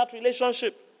context of that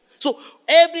relationship. So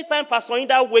every time Pastor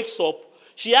Ida wakes up,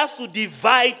 she has to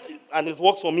divide, and it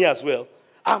works for me as well.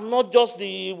 I'm not just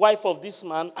the wife of this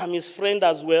man, I'm his friend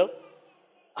as well.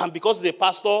 And because he's a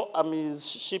pastor, I'm his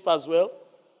sheep as well.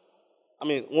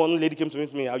 One lady came to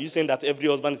meet me. Are you saying that every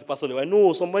husband is a pastor? Like,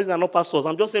 no, some boys are not pastors.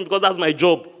 I'm just saying because that's my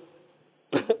job.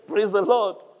 Praise the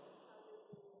Lord.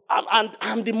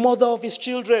 I'm the mother of his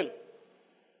children.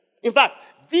 In fact,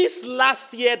 this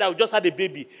last year that we just had a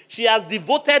baby, she has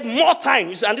devoted more time.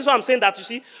 And this is what I'm saying, that you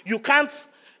see, you can't,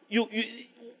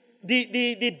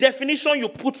 the definition you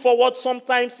put forward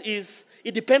sometimes is,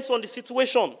 it depends on the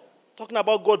situation. Talking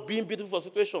about God being beautiful for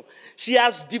situation. She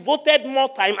has devoted more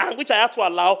time, and which I had to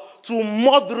allow, to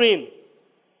mothering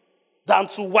than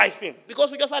to wifing.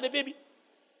 Because we just had a baby.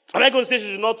 Am I going to say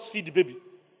she should not feed the baby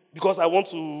because I want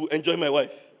to enjoy my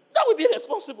wife? That would be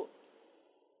irresponsible.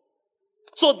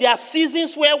 So there are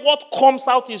seasons where what comes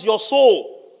out is your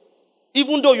soul.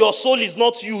 Even though your soul is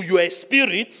not you, you are a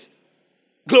spirit.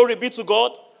 Glory be to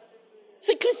God.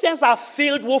 See, Christians have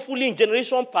failed woefully in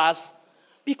generation past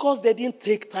because they didn't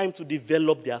take time to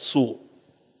develop their soul.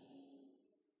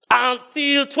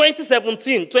 Until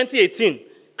 2017, 2018,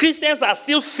 Christians are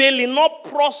still failing, not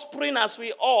prospering as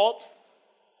we ought,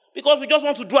 because we just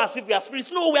want to do as if we are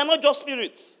spirits. No, we are not just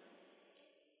spirits.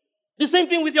 The same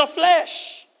thing with your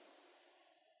flesh.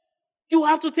 You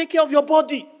have to take care of your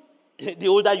body. The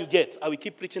older you get, I will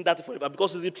keep preaching that forever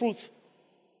because it's the truth.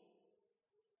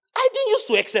 I didn't used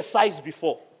to exercise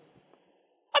before.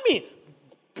 I mean,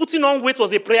 putting on weight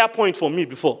was a prayer point for me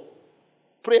before.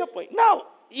 Prayer point. Now,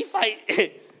 if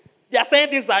they are saying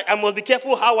things like I must be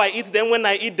careful how I eat them when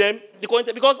I eat them,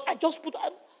 because I just put,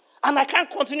 and I can't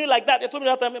continue like that. They told me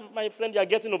that time, my friend, you are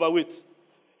getting overweight. It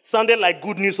sounded like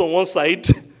good news on one side.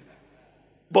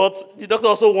 But the doctor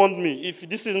also warned me, if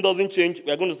this thing doesn't change,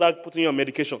 we are going to start putting you on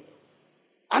medication.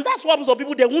 And that's what happens to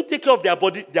people. They won't take care of their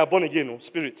body. They are born again,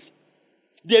 spirits.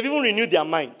 They have even renewed their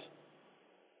mind.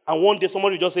 And one day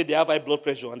somebody just said they have high blood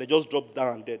pressure and they just dropped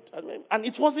down and dead. And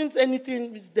it wasn't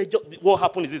anything. What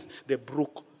happened is this. They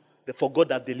broke. They forgot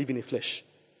that they live in a flesh.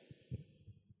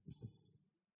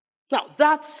 Now,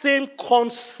 that same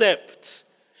concept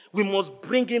we must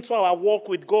bring into our walk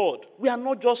with God. We are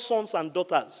not just sons and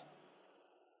daughters.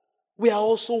 We are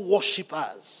also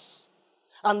worshippers.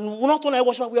 And not only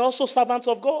worshippers, we are also servants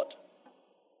of God.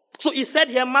 So he said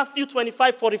here, Matthew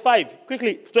 25:45.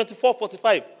 Quickly,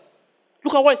 24:45.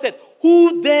 Look at what he said.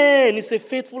 Who then is a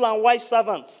faithful and wise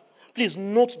servant? Please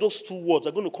note those two words.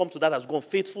 I'm going to come to that as well.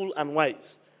 Faithful and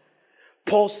wise.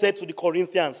 Paul said to the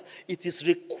Corinthians, it is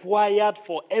required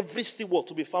for every steward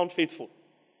to be found faithful.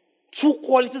 Two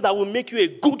qualities that will make you a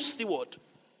good steward.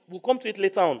 We'll come to it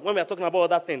later on when we are talking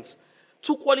about other things.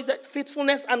 Two qualities,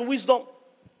 faithfulness and wisdom.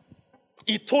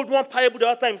 He told one parable the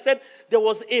other time. He said there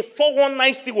was a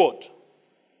 419 steward.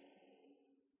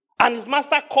 And his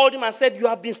master called him and said, you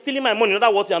have been stealing my money. In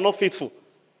other words, you are not faithful.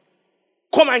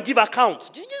 Come and give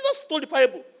account. Jesus told the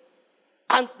parable.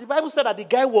 And the Bible said that the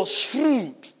guy was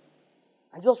shrewd.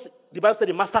 And the Bible said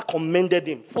the master commended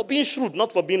him for being shrewd,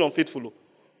 not for being unfaithful.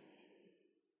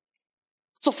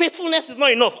 So faithfulness is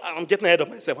not enough. I'm getting ahead of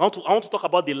myself. I want to talk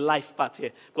about the life part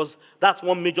here, because that's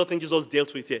one major thing Jesus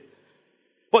dealt with here.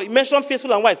 But he mentioned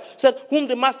faithful and wise. He said, whom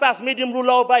the master has made him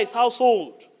ruler over his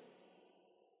household,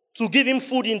 to give him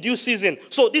food in due season.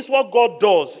 So this is what God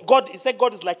does. He said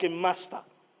God is like a master.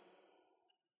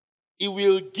 He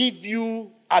will give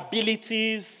you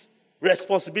abilities,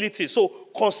 responsibilities. So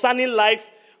concerning life,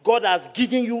 God has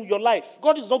given you your life.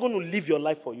 God is not going to live your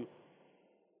life for you.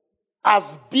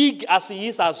 As big as he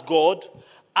is as God,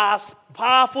 as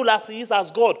powerful as he is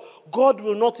as God, God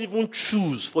will not even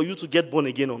choose for you to get born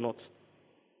again or not.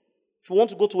 If you want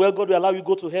to go to hell, God will allow you to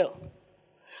go to hell.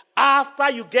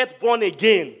 After you get born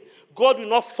again, God will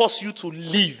not force you to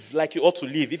live like you ought to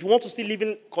live. If you want to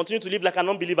still continue to live like an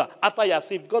unbeliever, after you are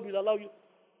saved, God will allow you.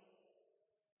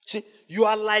 See, you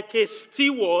are like a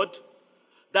steward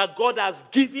that God has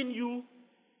given you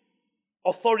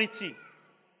authority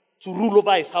to rule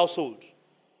over his household.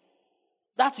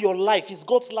 That's your life. It's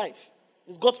God's life.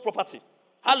 It's God's property.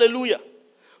 Hallelujah.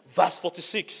 Verse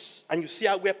 46. And you see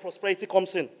where prosperity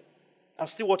comes in. And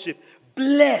stewardship.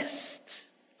 Blessed,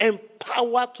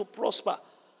 empowered to prosper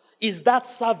is that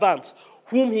servant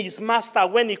whom his master,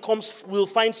 when he comes, will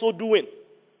find so doing.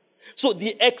 So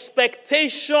the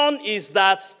expectation is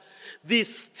that the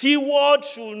steward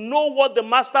should know what the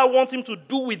master wants him to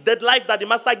do with that life that the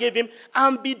master gave him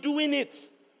and be doing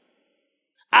it.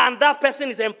 And that person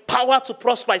is empowered to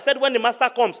prosper. He said when the master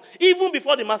comes, even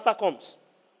before the master comes.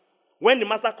 When the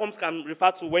master comes can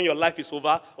refer to when your life is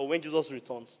over or when Jesus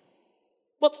returns.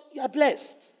 But you are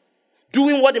blessed.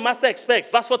 Doing what the master expects.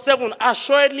 Verse 47,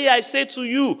 assuredly I say to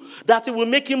you that it will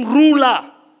make him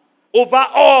ruler over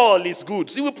all his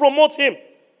goods. He will promote him.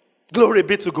 Glory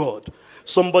be to God.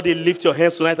 Somebody lift your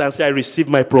hands tonight and say, I receive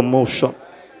my promotion.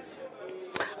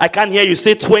 I can't hear you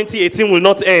say 2018 will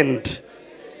not end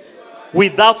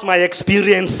without my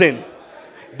experiencing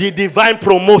the divine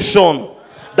promotion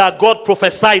that God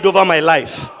prophesied over my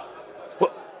life.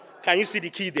 Can you see the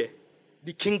key there?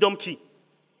 the kingdom key.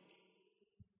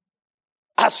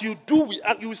 As you do,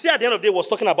 and you see at the end of the day, was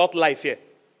talking about life here.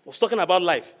 Was talking about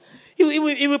life. He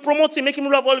will promote him, make him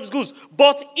love all of his goods.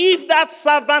 But if that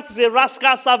servant is a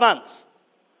rascal servant,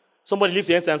 somebody lift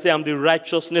your hands and say, I'm the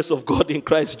righteousness of God in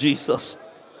Christ Jesus.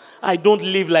 I don't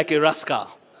live like a rascal.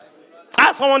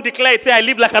 As someone declared, say, I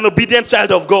live like an obedient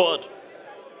child of God.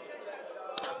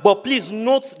 But please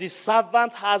note, the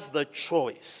servant has the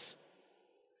choice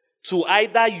to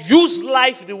either use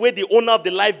life the way the owner of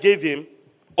the life gave him,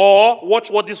 or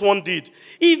watch what this one did.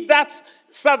 If that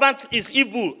servant is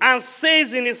evil and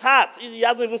says in his heart, he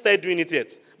hasn't even started doing it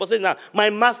yet, but says now, my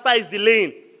master is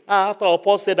delaying. After all,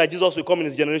 Paul said that Jesus will come in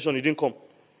his generation, he didn't come.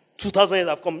 2,000 years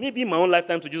have come. Maybe in my own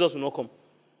lifetime to Jesus will not come.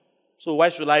 So why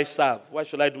should I serve? Why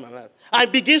should I do my life?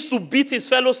 And begins to beat his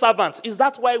fellow servants. Is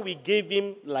that why we gave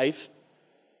him life?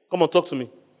 Come on, talk to me.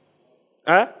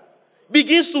 Huh?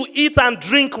 Begins to eat and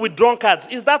drink with drunkards.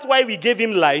 Is that why we gave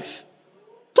him life?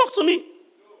 Talk to me.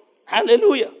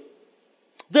 Hallelujah.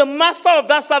 The master of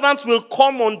that servant will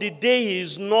come on the day he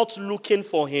is not looking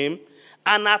for him,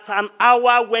 and at an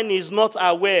hour when he is not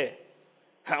aware.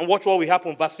 And watch what will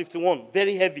happen, verse 51.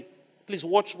 Very heavy. Please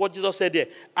watch what Jesus said there.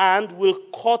 And will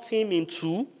cut him in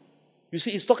two. You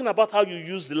see, he's talking about how you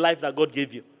use the life that God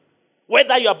gave you.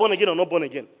 Whether you are born again or not born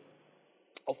again.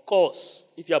 Of course,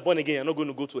 if you are born again, you're not going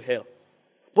to go to hell.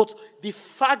 But the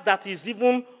fact that he's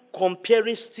even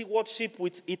comparing stewardship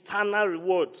with eternal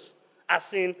rewards.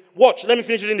 As in, watch, let me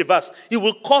finish reading the verse. He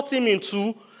will cut him in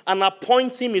two and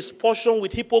appoint him his portion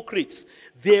with hypocrites.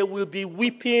 There will be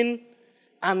weeping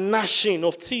and gnashing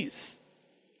of teeth.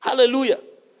 Hallelujah.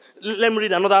 Let me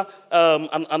read another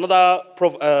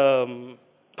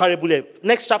parable here.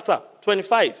 Next chapter,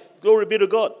 25. Glory be to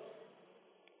God.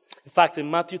 In fact, in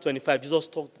Matthew 25, Jesus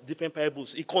talked different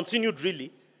parables. He continued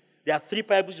really. There are 3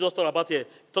 parables Jesus talked about here.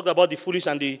 He talked about the foolish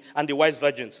and the wise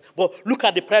virgins. But look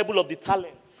at the parable of the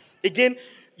talents. Again,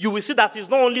 you will see that he's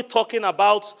not only talking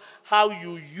about how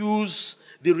you use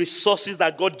the resources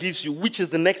that God gives you, which is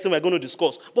the next thing we're going to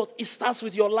discuss, but it starts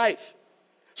with your life.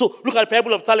 So look at the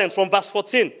parable of talents from verse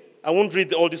 14. I won't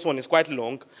read all this one, it's quite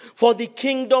long. For the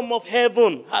kingdom of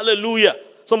heaven, hallelujah.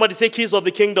 Somebody say keys of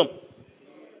the kingdom.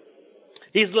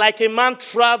 He's like a man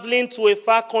traveling to a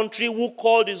far country who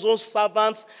called his own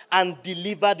servants and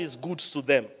delivered his goods to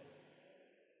them.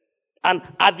 And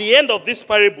at the end of this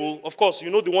parable, of course,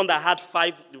 you know the one that had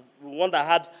 5, the one that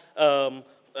had,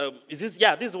 this is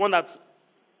the one that,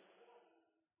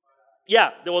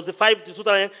 there was the 5 to 2.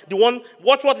 The one,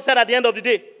 watch what he said at the end of the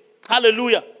day.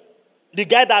 Hallelujah. The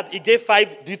guy that he gave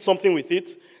 5 did something with it.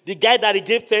 The guy that he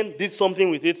gave 10 did something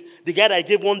with it. The guy that he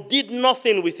gave 1 did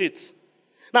nothing with it.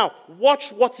 Now,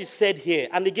 watch what he said here.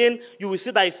 And again, you will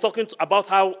see that he's talking about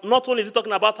how, not only is he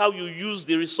talking about how you use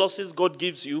the resources God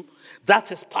gives you,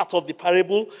 that is part of the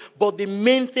parable, but the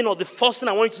main thing or the first thing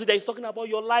I want you to see that he's talking about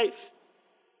your life.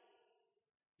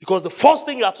 Because the first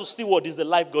thing you have to steward is the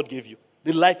life God gave you,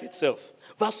 the life itself.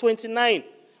 Verse 29,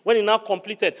 when he now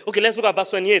completed. Okay, let's look at verse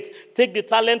 28. Take the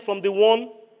talent from the one,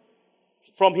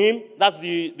 from him, that's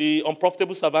the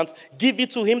unprofitable servant, give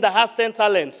it to him that has 10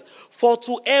 talents. For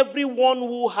to everyone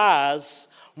who has,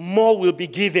 more will be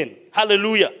given.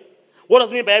 Hallelujah. What does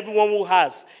it mean by everyone who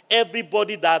has?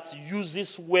 Everybody that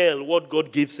uses well what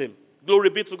God gives him.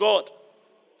 Glory be to God.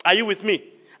 Are you with me?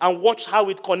 And watch how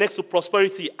it connects to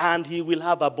prosperity, and he will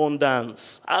have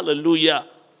abundance. Hallelujah.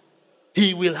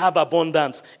 He will have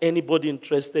abundance. Anybody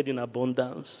interested in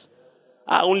abundance?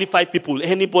 Only 5 people.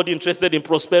 Anybody interested in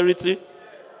prosperity?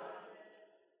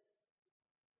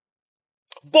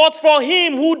 But for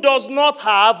him who does not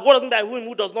have, what does it mean by him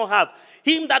who does not have?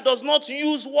 Him that does not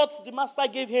use what the master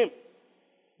gave him,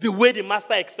 the way the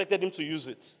master expected him to use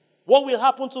it. What will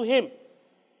happen to him?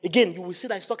 Again, you will see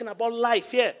that he's talking about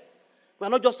life here. We're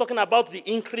not just talking about the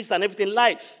increase and everything,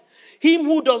 life. Him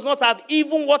who does not have,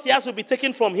 even what he has will be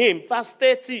taken from him. Verse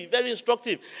 30, very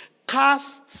instructive.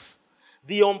 Casts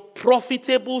the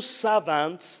unprofitable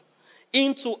servant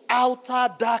into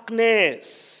outer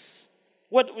darkness.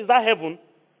 What is that, heaven?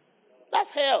 That's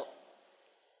hell.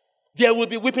 There will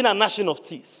be weeping and gnashing of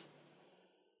teeth.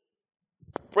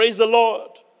 Praise the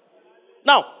Lord.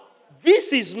 Now,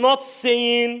 this is not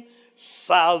saying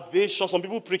salvation. Some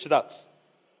people preach that.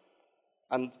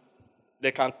 And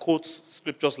they can quote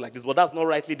scriptures like this, but that's not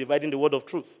rightly dividing the word of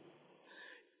truth.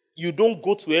 You don't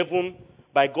go to heaven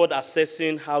by God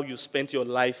assessing how you spent your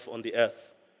life on the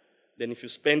earth. Then if you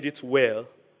spend it well,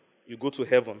 you go to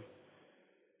heaven.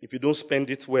 If you don't spend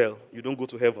it well, you don't go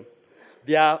to heaven.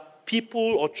 There are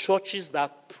people or churches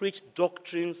that preach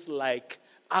doctrines like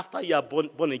after you are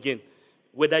born again,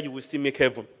 whether you will still make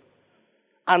heaven.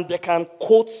 And they can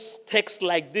quote text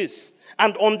like this.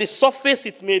 And on the surface,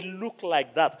 it may look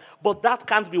like that. But that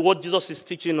can't be what Jesus is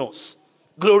teaching us.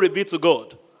 Glory be to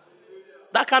God.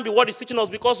 That can't be what he's teaching us,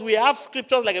 because we have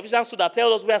scriptures like Ephesians 2 that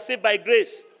tell us we are saved by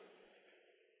grace.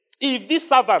 If this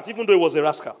servant, even though he was a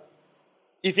rascal,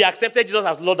 if he accepted Jesus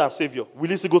as Lord and Savior, will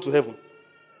he still go to heaven?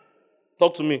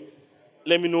 Talk to me.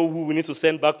 Let me know who we need to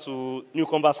send back to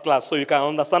newcomers class so you can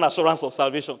understand assurance of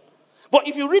salvation. But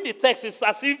if you read the text, it's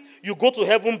as if you go to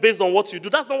heaven based on what you do.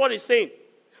 That's not what it's saying.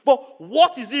 But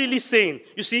what is he really saying?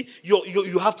 You see,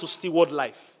 you have to steward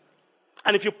life.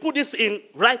 And if you put this in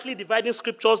rightly dividing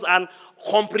scriptures and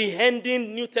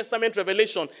comprehending New Testament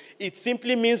revelation, it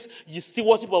simply means your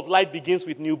stewardship of life begins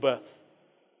with new birth.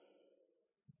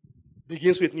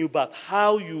 Begins with new birth.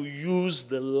 How you use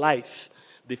the life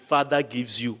the Father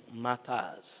gives you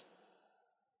matters.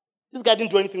 This guy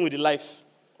didn't do anything with the life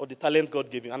or the talent God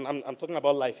gave him. I'm talking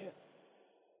about life here.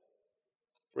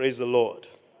 Praise the Lord.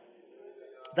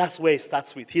 That's where it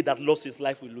starts with. He that lost his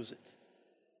life will lose it.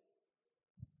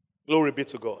 Glory be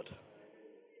to God.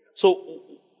 So,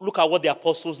 look at what the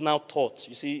apostles now taught.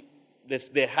 You see,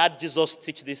 they had Jesus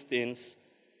teach these things.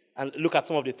 And look at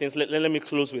some of the things. Let me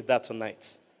close with that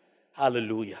tonight.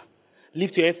 Hallelujah.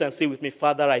 Lift your hands and say with me,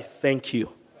 Father, I thank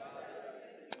you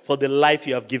for the life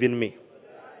you have given me.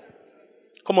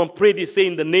 Come on, pray this. Say,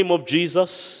 in the name of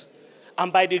Jesus,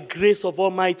 and by the grace of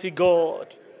Almighty God,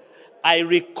 I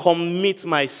recommit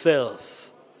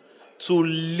myself to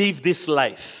live this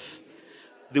life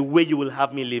the way you will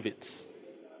have me live it.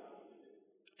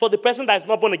 For the person that is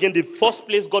not born again, the first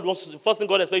thing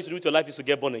God expects you to do with your life is to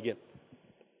get born again.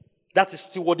 That is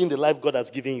stewarding the life God has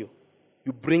given you.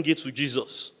 You bring it to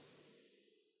Jesus.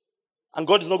 And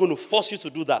God is not going to force you to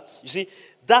do that. You see,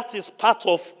 that is part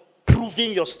of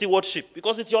proving your stewardship,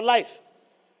 because it's your life.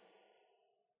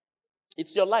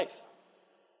 It's your life.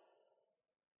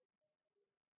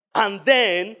 And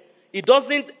then, it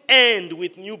doesn't end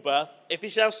with new birth.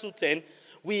 Ephesians 2:10,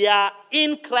 we are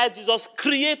in Christ Jesus,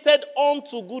 created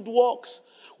unto good works,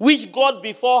 which God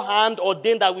beforehand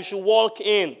ordained that we should walk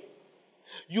in.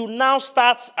 You now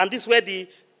start, and this is where the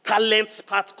talents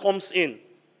part comes in.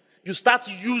 You start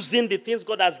using the things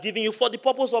God has given you for the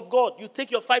purpose of God. You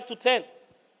take your 5 to 10.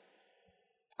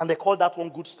 And they call that one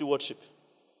good stewardship.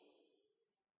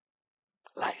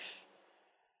 Life.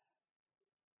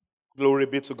 Glory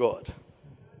be to God.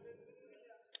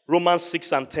 Romans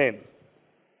 6 and 10.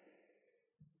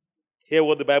 Hear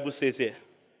what the Bible says here.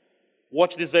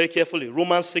 Watch this very carefully.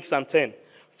 Romans 6 and 10.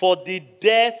 For the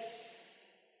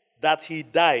death that he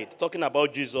died, talking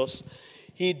about Jesus,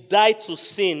 he died to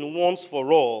sin once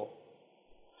for all.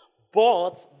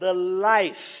 But the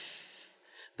life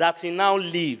that he now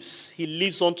lives, he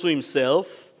lives unto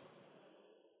himself.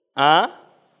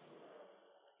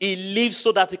 He lives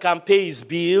so that he can pay his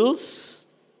bills.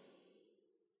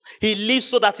 He lives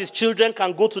so that his children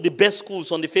can go to the best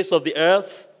schools on the face of the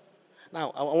earth.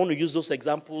 Now, I want to use those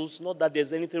examples. Not that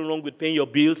there's anything wrong with paying your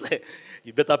bills.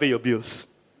 You better pay your bills.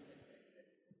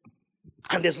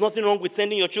 And there's nothing wrong with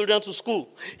sending your children to school.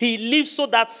 He lives so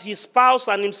that his spouse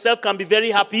and himself can be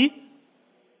very happy.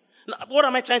 Now, what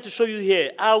am I trying to show you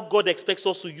here? How God expects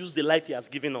us to use the life he has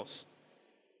given us.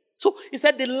 So he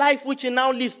said the life which he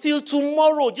now lives till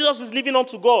tomorrow. Jesus is living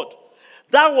unto God.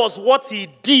 That was what he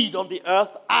did on the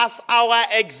earth as our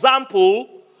example.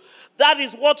 That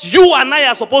is what you and I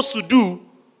are supposed to do,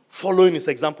 following his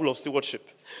example of stewardship.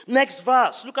 Next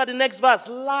verse. Look at the next verse.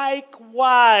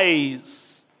 Likewise,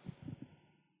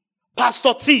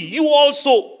 Pastor T, you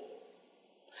also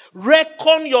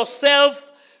reckon yourself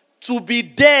to be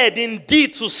dead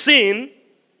indeed to sin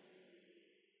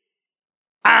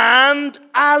and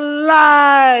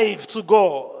alive to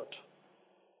God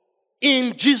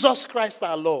in Jesus Christ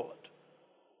our Lord.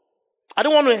 I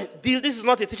don't want to deal, this is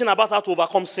not a teaching about how to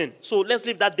overcome sin. So let's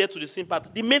leave that there to the sin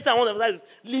part. The main thing I want to emphasize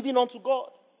is living unto God.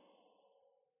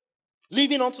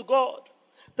 Living unto God.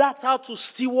 That's how to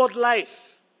steward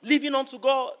life. Living unto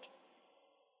God.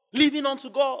 Living unto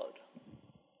God.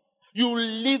 You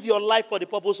live your life for the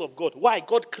purpose of God. Why?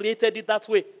 God created it that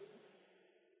way.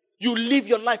 You live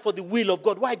your life for the will of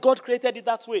God. Why? God created it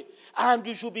that way. And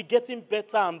you should be getting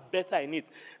better and better in it.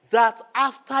 That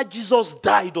after Jesus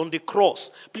died on the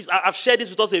cross, please, I've shared this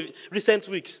with us in recent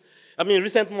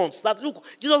months. That look,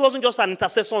 Jesus wasn't just an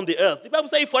intercessor on the earth. The Bible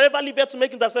says he forever lived to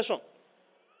make intercession.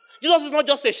 Jesus is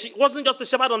wasn't just a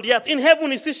shepherd on the earth. In heaven,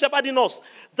 he's still shepherding us.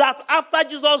 That after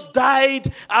Jesus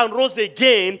died and rose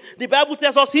again, the Bible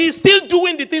tells us he is still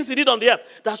doing the things he did on the earth.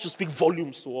 That should speak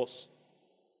volumes to us.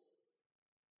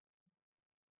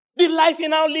 The life he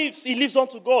now lives, he lives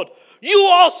unto God. You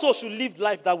also should live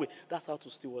life that way. That's how to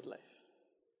steward life.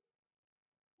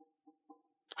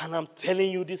 And I'm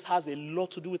telling you, this has a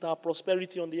lot to do with our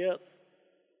prosperity on the earth.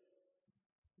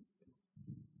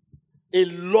 A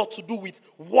lot to do with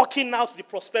working out the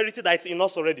prosperity that is in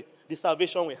us already. The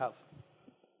salvation we have.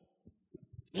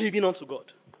 Living unto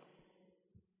God.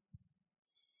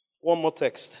 One more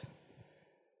text.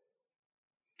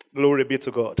 Glory be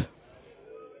to God.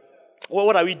 Well,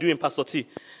 what are we doing, Pastor T?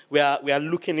 We are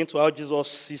looking into how Jesus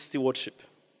sees stewardship.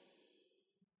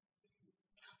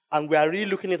 And we are really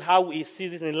looking at how he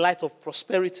sees it in light of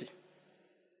prosperity.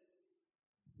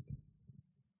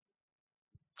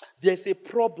 There's a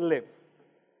problem.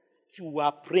 If you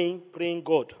are praying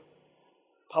God,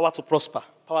 power to prosper,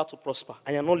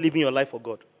 and you're not living your life for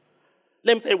God.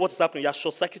 Let me tell you what's happening. You're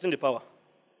short-circuiting the power.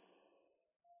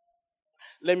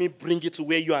 Let me bring it to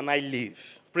where you and I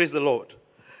live. Praise the Lord.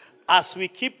 As we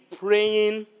keep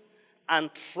praying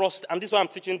and trust, and this is why I'm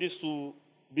teaching this to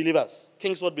believers,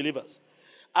 Kingsword believers.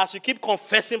 As you keep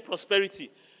confessing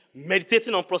prosperity,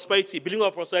 meditating on prosperity, believing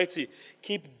on prosperity,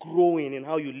 keep growing in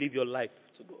how you live your life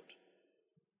to God.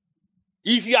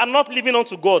 If you are not living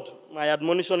unto God, my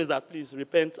admonition is that please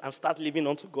repent and start living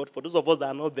unto God. For those of us that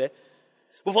are not there.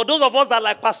 But for those of us that are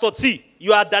like Pastor T,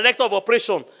 you are director of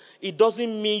operation, it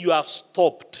doesn't mean you have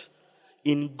stopped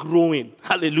in growing,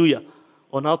 hallelujah,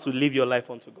 on how to live your life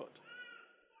unto God.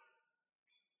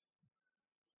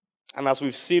 And as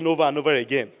we've seen over and over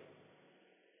again,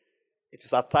 it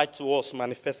is attached to us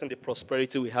manifesting the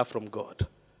prosperity we have from God.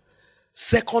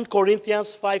 2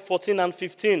 Corinthians 5:14 and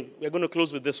 15. We're going to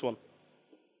close with this one.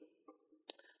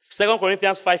 2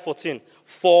 Corinthians 5:14.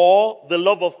 For the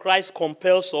love of Christ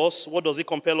compels us. What does it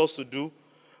compel us to do?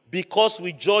 Because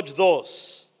we judge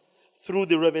thus through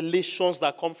the revelations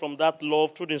that come from that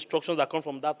love, through the instructions that come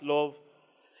from that love.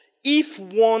 If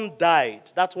one died,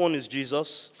 that one is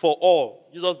Jesus, for all.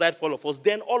 Jesus died for all of us.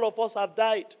 Then all of us have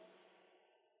died.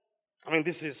 I mean,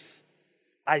 this is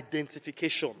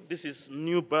identification. This is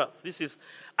new birth. This is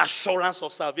assurance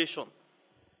of salvation.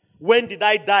 When did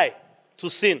I die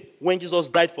to sin? When Jesus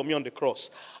died for me on the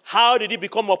cross. How did it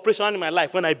become operational in my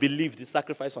life? When I believed the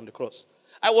sacrifice on the cross.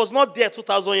 I was not there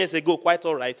 2,000 years ago, quite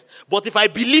all right. But if I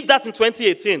believe that in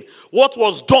 2018, what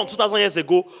was done 2,000 years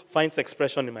ago finds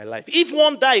expression in my life. If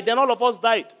one died, then all of us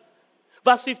died.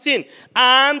 Verse 15.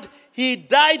 And he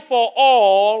died for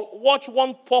all. Watch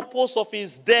one purpose of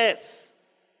his death.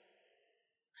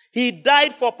 He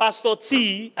died for Pastor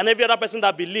T and every other person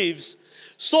that believes,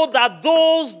 so that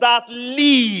those that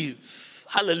live,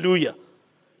 hallelujah.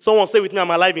 Someone say with me,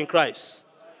 I'm alive in Christ.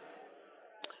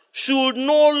 Should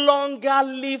no longer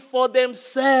live for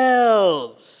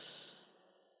themselves,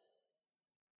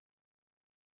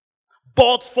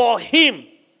 but for him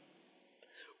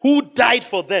who died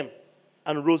for them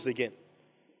and rose again.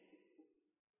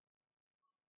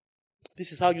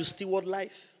 This is how you steward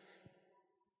life.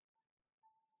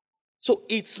 So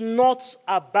it's not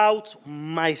about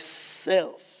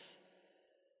myself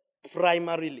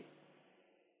primarily.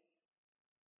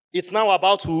 It's now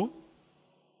about who?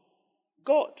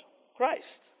 God,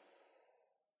 Christ.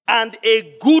 And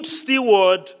a good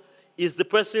steward is the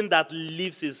person that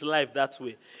lives his life that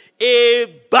way.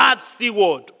 A bad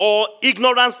steward or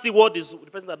ignorant steward is the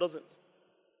person that doesn't.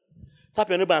 Tap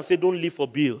your neighbor and say, don't live for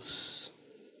bills.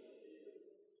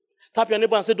 Tap your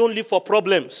neighbor and say, don't live for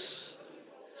problems.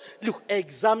 Look,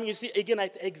 examine, you see, again,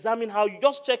 I examine how you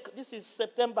just check. This is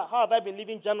September. How have I been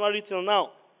living January till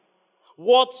now?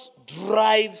 What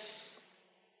drives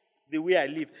the way I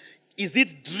live? Is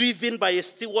it driven by a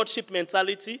stewardship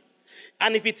mentality?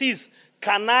 And if it is,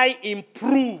 can I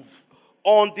improve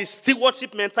on the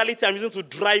stewardship mentality I'm using to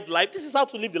drive life? This is how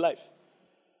to live the life.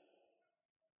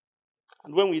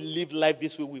 And when we live life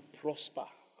this way, we prosper.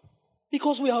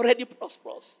 Because we are already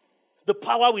prosperous. The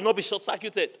power will not be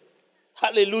short-circuited.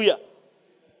 Hallelujah.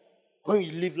 When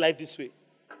you live life this way.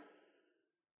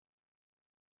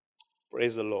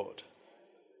 Praise the Lord.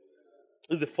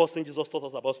 This is the first thing Jesus taught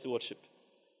us about stewardship.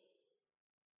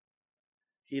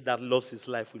 He that loves his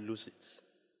life will lose it.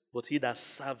 But he that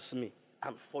serves me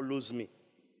and follows me,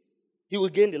 he will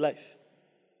gain the life.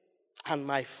 And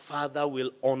my Father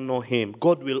will honor him.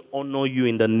 God will honor you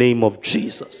in the name of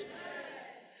Jesus.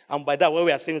 And by that, what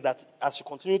we are saying is that as you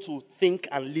continue to think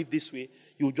and live this way,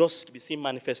 you'll just be seeing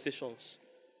manifestations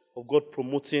of God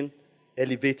promoting,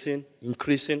 elevating,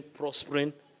 increasing,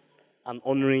 prospering, and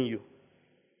honoring you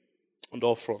on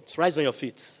all fronts. Rise on your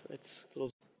feet. Let's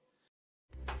close.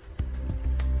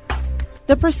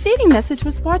 The preceding message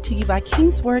was brought to you by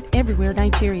Kingsword Everywhere,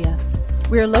 Nigeria.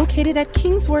 We are located at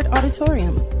Kingsword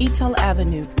Auditorium, Etel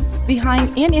Avenue, behind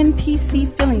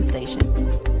NNPC Filling Station,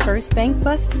 First Bank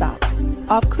Bus Stop,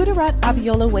 off Kudirat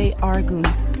Abiola Way, Oregon,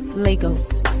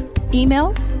 Lagos.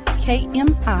 Email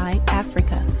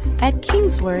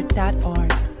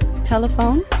kmiafrica@kingsword.org.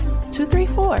 Telephone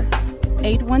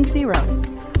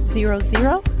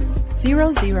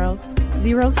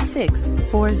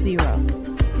 234-810-00000640.